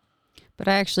positive. But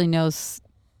I actually know,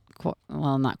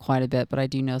 well, not quite a bit, but I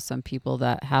do know some people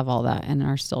that have all that and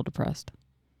are still depressed.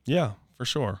 Yeah, for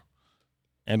sure.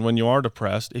 And when you are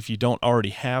depressed, if you don't already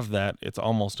have that, it's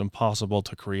almost impossible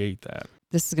to create that.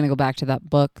 This is going to go back to that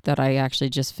book that I actually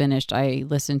just finished. I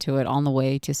listened to it on the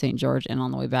way to St. George, and on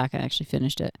the way back, I actually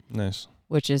finished it. Nice.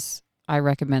 Which is, I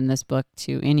recommend this book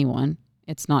to anyone.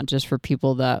 It's not just for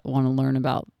people that want to learn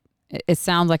about, it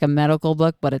sounds like a medical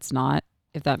book, but it's not,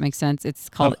 if that makes sense. It's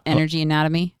called Energy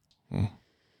Anatomy.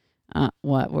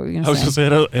 What were we going I to was say?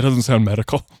 going to say, it doesn't sound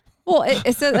medical. Well,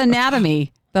 it says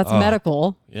anatomy. That's Oh.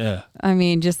 medical. Yeah. I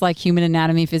mean, just like human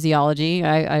anatomy, physiology.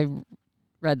 I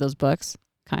read those books,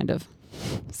 kind of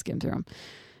skimmed through them.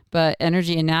 But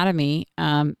energy anatomy,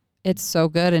 it's so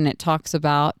good. And it talks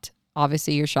about,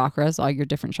 obviously, your chakras, all your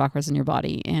different chakras in your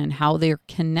body, and how they're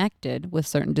connected with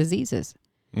certain diseases.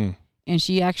 Mm. And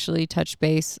she actually touched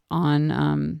base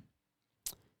on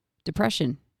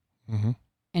depression. Mm-hmm.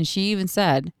 And she even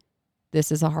said,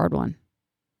 this is a hard one.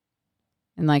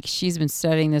 And like, she's been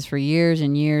studying this for years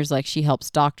and years. Like, she helps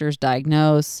doctors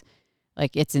diagnose.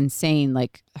 Like, it's insane,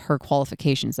 like her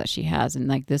qualifications that she has. And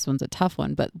like, this one's a tough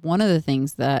one. But one of the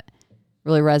things that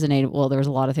really resonated, well, there was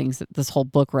a lot of things that this whole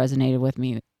book resonated with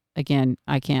me. Again,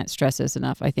 I can't stress this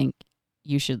enough. I think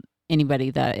you should,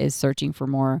 anybody that is searching for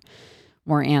more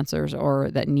answers, or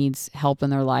that needs help in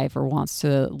their life, or wants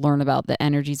to learn about the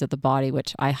energies of the body,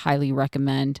 which I highly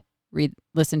recommend,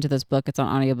 listen to this book. It's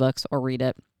on audiobooks, or read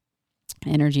it.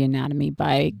 Energy Anatomy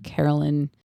by Carolyn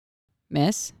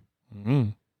Mm-hmm.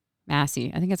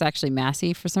 Massey. I think it's actually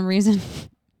Massey for some reason.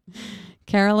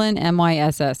 Carolyn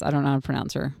Myss. I don't know how to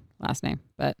pronounce her last name,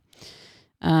 but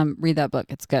read that book.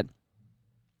 It's good.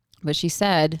 But she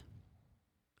said,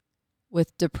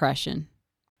 with depression,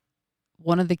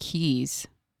 one of the keys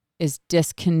is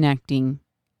disconnecting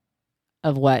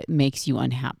of what makes you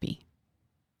unhappy.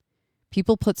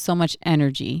 People put so much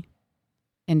energy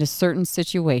into certain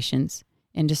situations,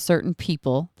 into certain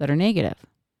people that are negative.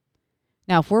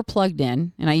 Now, if we're plugged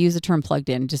in, and I use the term plugged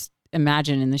in, just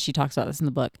imagine, and then she talks about this in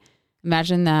the book,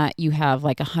 imagine that you have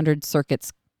like 100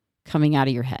 circuits coming out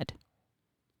of your head.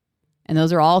 And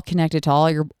those are all connected to all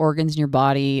your organs in your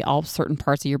body, all certain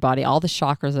parts of your body, all the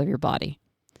chakras of your body.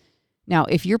 Now,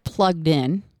 if you're plugged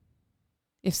in,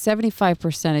 if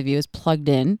 75% of you is plugged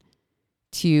in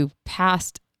to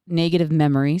past negative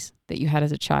memories that you had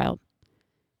as a child,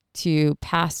 to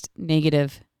past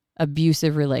negative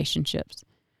abusive relationships,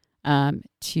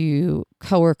 to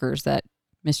coworkers that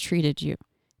mistreated you,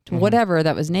 to whatever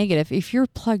that was negative, if you're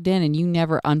plugged in and you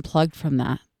never unplugged from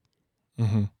that,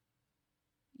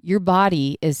 your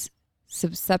body is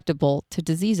susceptible to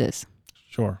diseases.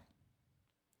 Sure.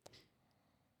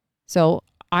 So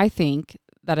I think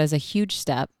that as a huge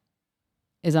step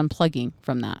is unplugging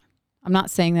from that. I'm not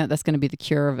saying that that's going to be the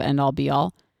cure of end all be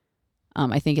all.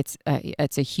 I think it's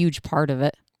a huge part of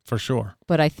it. For sure.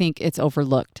 But I think it's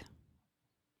overlooked.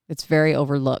 It's very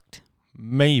overlooked.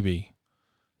 Maybe.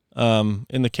 In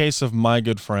the case of my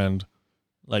good friend,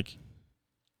 like,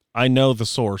 I know the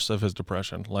source of his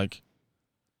depression. Like,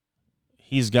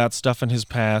 he's got stuff in his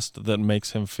past that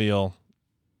makes him feel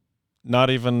not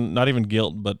even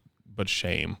guilt, but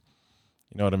shame.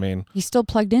 You know what I mean? He's still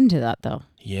plugged into that, though.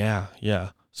 Yeah,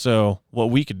 yeah. So what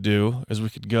we could do is we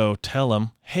could go tell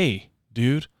him, hey,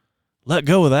 dude, let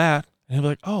go of that. And he'll be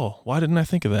like, oh, why didn't I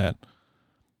think of that?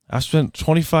 I've spent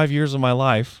 25 years of my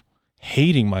life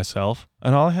hating myself,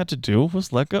 and all I had to do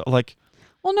was let go. Like,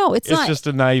 well, no, it's not. It's just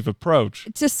a naive approach.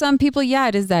 To some people, yeah,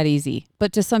 it is that easy.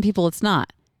 But to some people, it's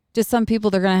not. To some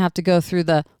people, they're going to have to go through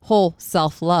the whole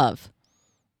self-love.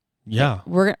 Yeah.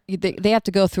 They have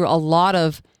to go through a lot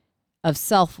of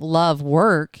self-love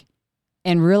work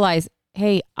and realize,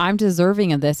 hey, I'm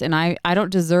deserving of this, and I don't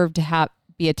deserve to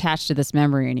be attached to this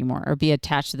memory anymore, or be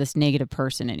attached to this negative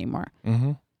person anymore.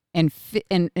 Mm-hmm.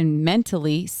 And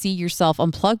mentally see yourself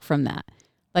unplugged from that.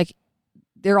 Like,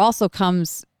 there also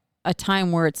comes a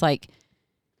time where it's like,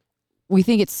 we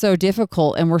think it's so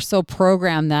difficult, and we're so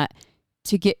programmed that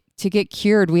to get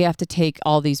cured, we have to take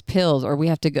all these pills, or we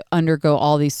have to undergo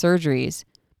all these surgeries.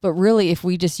 But really, if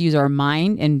we just use our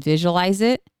mind and visualize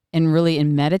it and really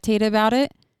meditate about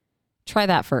it, try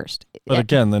that first. But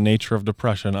again, the nature of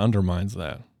depression undermines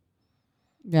that.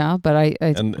 Yeah, but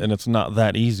and it's not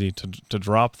that easy to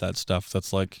drop that stuff.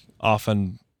 That's like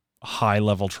often high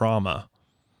level trauma.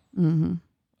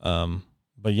 Mm-hmm.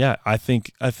 But yeah, I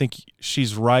think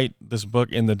she's right. This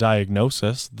book in the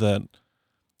diagnosis that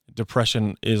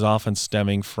depression is often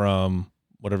stemming from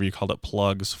whatever you called it,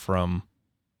 plugs from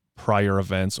prior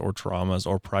events or traumas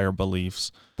or prior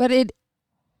beliefs. But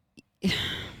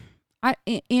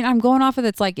I'm going off of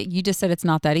it's like you just said, it's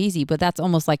not that easy, but that's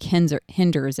almost like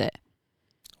hinders it.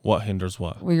 What hinders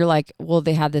what? Where you're like, well,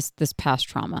 they had this past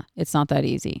trauma. It's not that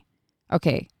easy.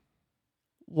 Okay.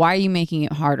 Why are you making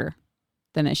it harder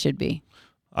than it should be?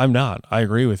 I'm not. I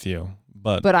agree with you.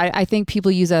 But I think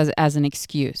people use it as an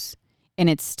excuse. And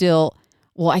it's still,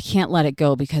 well, I can't let it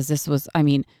go because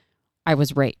I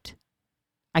was raped.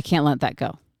 I can't let that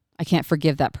go. I can't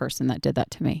forgive that person that did that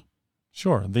to me.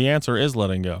 Sure. The answer is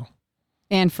letting go.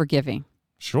 And forgiving.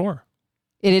 Sure.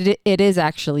 It is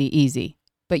actually easy.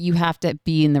 but you have to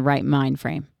be in the right mind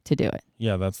frame to do it.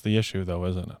 Yeah, that's the issue, though,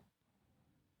 isn't it?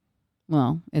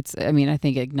 Well, I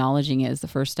think acknowledging it is the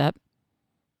first step,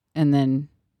 and then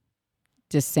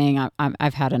just saying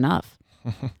I've had enough.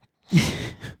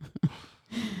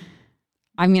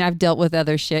 I mean, I've dealt with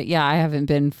other shit. Yeah, I haven't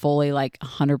been fully like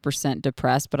 100%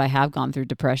 depressed, but I have gone through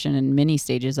depression in many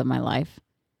stages of my life.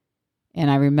 And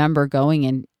I remember going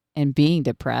in and being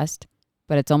depressed,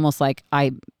 but it's almost like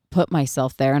I put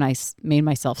myself there and I made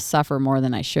myself suffer more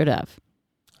than I should have.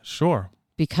 Sure.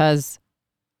 Because,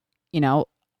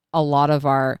 a lot of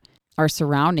our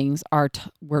surroundings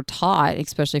we're taught,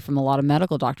 especially from a lot of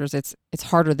medical doctors, it's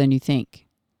harder than you think.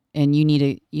 And you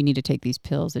need to take these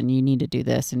pills, and you need to do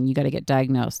this, and you got to get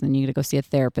diagnosed, and then you got to go see a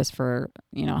therapist for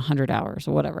 100 hours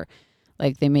or whatever.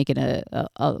 Like, they make it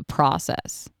a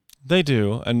process. They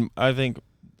do, and I think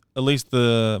at least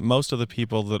most of the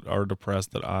people that are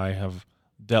depressed that I have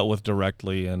dealt with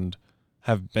directly and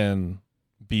have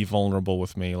be vulnerable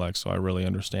with me, like, so I really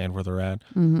understand where they're at.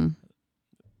 Mm-hmm.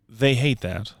 They hate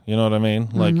that. You know what I mean?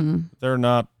 Like,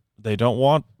 they don't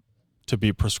want to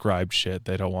be prescribed shit.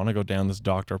 They don't want to go down this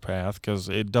doctor path because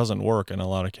it doesn't work in a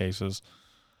lot of cases.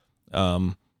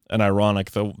 And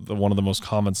ironic, the one of the most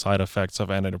common side effects of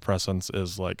antidepressants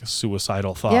is like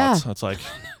suicidal thoughts. Yeah. It's like,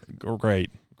 great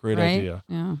right? idea.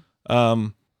 Yeah.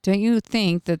 Don't you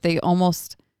think that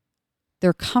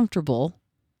they're comfortable,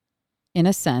 in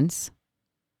a sense,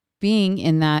 being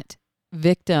in that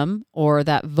victim or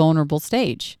that vulnerable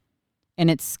stage? And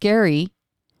it's scary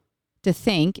to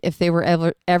think if they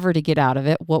were ever to get out of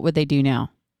it, what would they do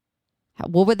now?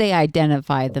 What would they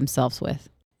identify themselves with?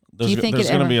 There's going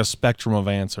to be a spectrum of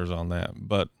answers on that,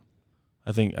 but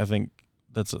I think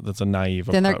that's a naive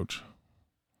approach.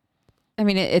 I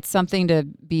mean, it's something to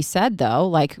be said, though.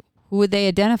 Like, who would they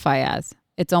identify as?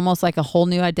 It's almost like a whole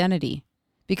new identity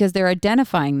because they're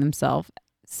identifying themselves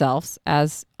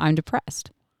as I'm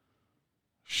depressed.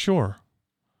 Sure.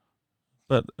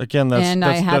 But again,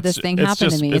 I had this thing happen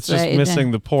to me. It's just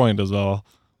missing the point is all.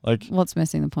 Like, what's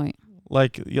missing the point?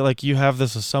 Like you have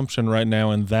this assumption right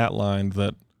now in that line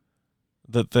that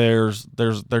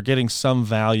they're getting some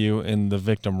value in the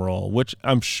victim role, which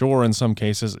I'm sure in some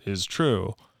cases is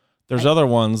true. There's other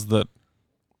ones that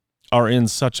are in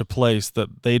such a place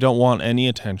that they don't want any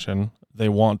attention. They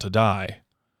want to die.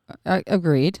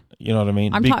 Agreed. You know what I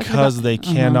mean? Because they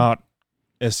cannot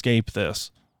escape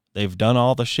this. They've done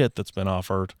all the shit that's been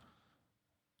offered,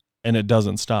 and it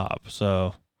doesn't stop.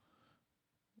 So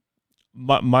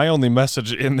my only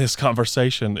message in this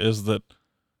conversation is that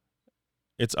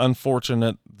it's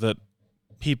unfortunate that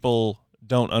people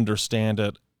don't understand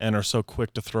it and are so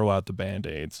quick to throw out the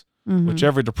Band-Aids, which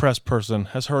every depressed person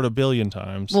has heard a billion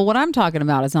times. Well, what I'm talking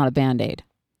about is not a Band-Aid.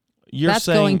 You're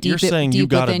saying you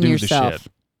got to do yourself. The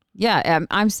shit. Yeah,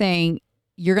 I'm saying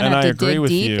you're going to have to dig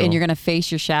deep and you're going to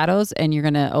face your shadows and you're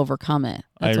going to overcome it.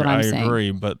 That's what I'm saying. I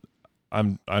agree, but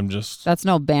I'm just... That's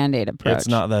no Band-Aid approach. It's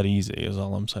not that easy is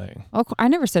all I'm saying. Oh, I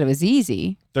never said it was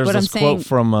easy. There's this quote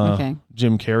from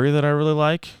Jim Carrey that I really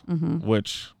like,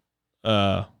 which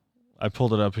I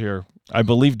pulled it up here. I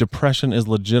believe depression is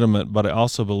legitimate, but I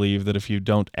also believe that if you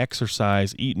don't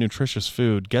exercise, eat nutritious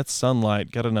food, get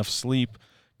sunlight, get enough sleep,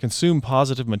 consume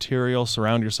positive material,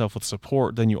 surround yourself with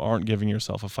support, then you aren't giving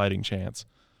yourself a fighting chance.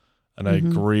 And I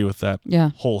agree with that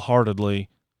wholeheartedly.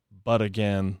 But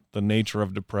again, the nature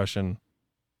of depression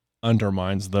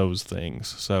undermines those things.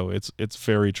 So it's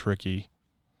very tricky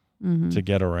to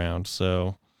get around.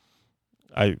 So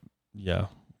I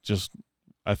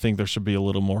think there should be a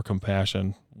little more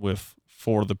compassion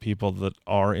for the people that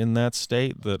are in that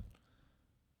state, that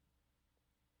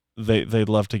they'd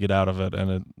love to get out of it,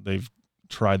 and they've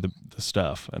tried the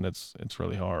stuff, and it's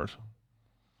really hard.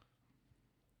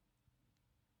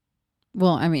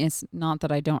 Well, I mean, it's not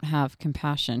that I don't have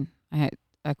compassion.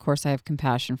 Of course, I have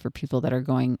compassion for people that are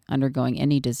undergoing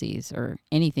any disease or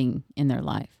anything in their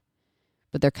life.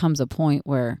 But there comes a point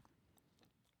where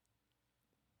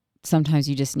sometimes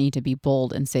you just need to be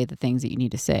bold and say the things that you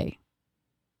need to say.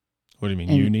 What do you mean?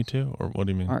 You need to? Or what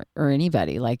do you mean? Or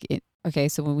anybody. Okay,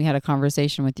 so when we had a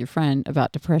conversation with your friend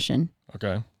about depression.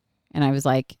 Okay. And I was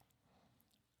like,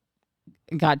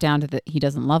 got down to he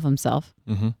doesn't love himself.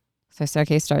 Mm-hmm. So I said,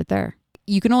 okay, start there.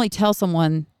 You can only tell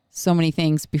someone so many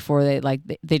things before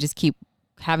they just keep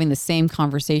having the same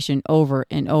conversation over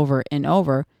and over and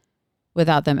over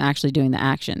without them actually doing the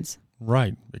actions.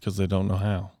 Right, because they don't know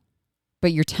how.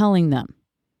 But you're telling them.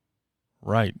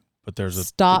 Right, but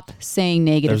stop saying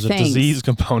negative things. There's a disease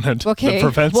component that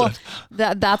prevents it.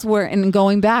 That's where, and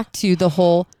going back to the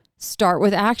whole start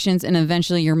with actions and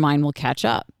eventually your mind will catch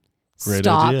up. Great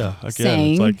Stop idea. Again,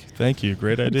 saying, it's like, thank you.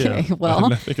 Great idea. Okay, I well- did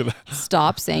not think of that.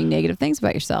 stop saying negative things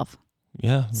about yourself.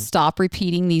 Yeah. Stop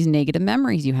repeating these negative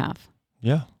memories you have.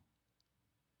 Yeah.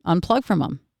 Unplug from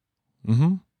them.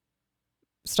 Mm-hmm.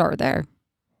 Start there.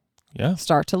 Yeah.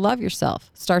 Start to love yourself.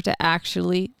 Start to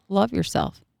actually love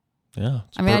yourself. Yeah.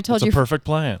 I mean, I told it's you- a perfect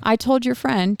plan. I told your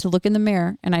friend to look in the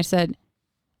mirror and I said,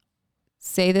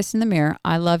 say this in the mirror.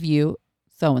 I love you,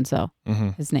 so-and-so, Mm-hmm.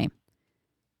 his name.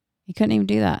 He couldn't even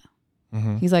do that.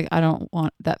 Mm-hmm. He's like, I don't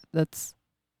want that.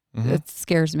 It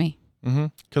scares me.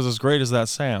 Because as great as that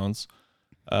sounds,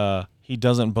 he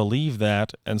doesn't believe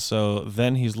that, and so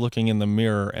then he's looking in the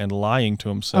mirror and lying to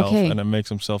himself, Okay. and it makes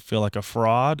himself feel like a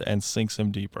fraud and sinks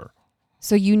him deeper.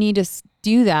 So you need to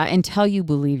do that until you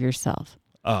believe yourself.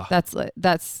 Ah,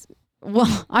 That's,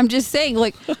 well, I'm just saying,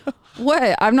 like,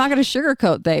 what? I'm not going to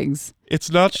sugarcoat things.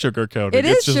 it's not sugarcoating. It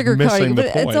it's is just missing sugarcoating, the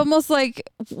but point. it's almost like,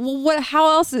 well, what?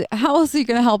 How else are you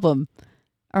going to help him?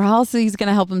 Or how else he's going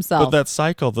to help himself? But that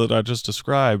cycle that I just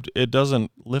described, it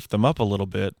doesn't lift them up a little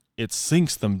bit. It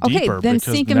sinks them Okay, deeper then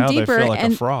because sink 'em now deeper they feel like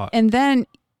a fraud. And then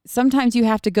sometimes you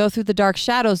have to go through the dark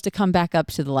shadows to come back up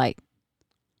to the light.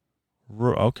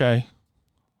 Okay.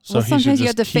 So Well, he should sometimes you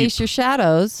just have to face your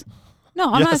shadows. No,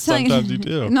 I'm not Yes, saying. sometimes you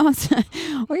do. No,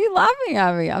 why are you laughing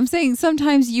at me? I'm saying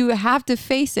sometimes you have to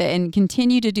face it and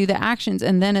continue to do the actions,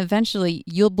 and then eventually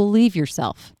you'll believe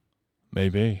yourself.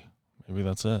 Maybe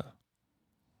that's it.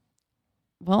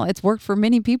 Well, it's worked for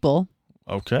many people.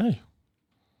 Okay.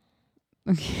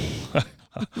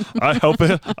 I hope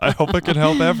it can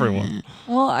help everyone.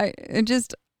 Well,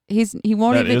 he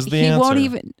won't That even. is the he won't answer.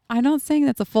 even. I'm not saying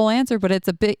that's a full answer, but it's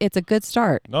a good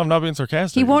start. No, I'm not being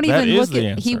sarcastic. He won't That even is look the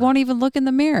at. answer. He won't even look in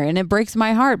the mirror, and it breaks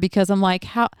my heart because I'm like,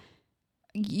 how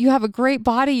you have a great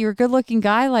body, you're a good looking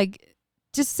guy. Like,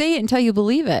 just say it until you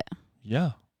believe it.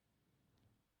 Yeah.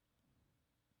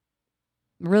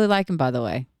 Really like him, by the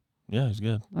way. Yeah, he's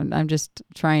good. I'm just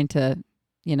trying to,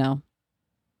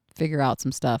 figure out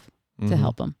some stuff to Mhm.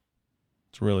 help him.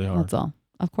 It's really hard. That's all.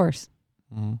 Of course,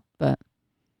 Mhm. but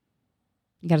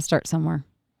you got to start somewhere.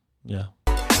 Yeah.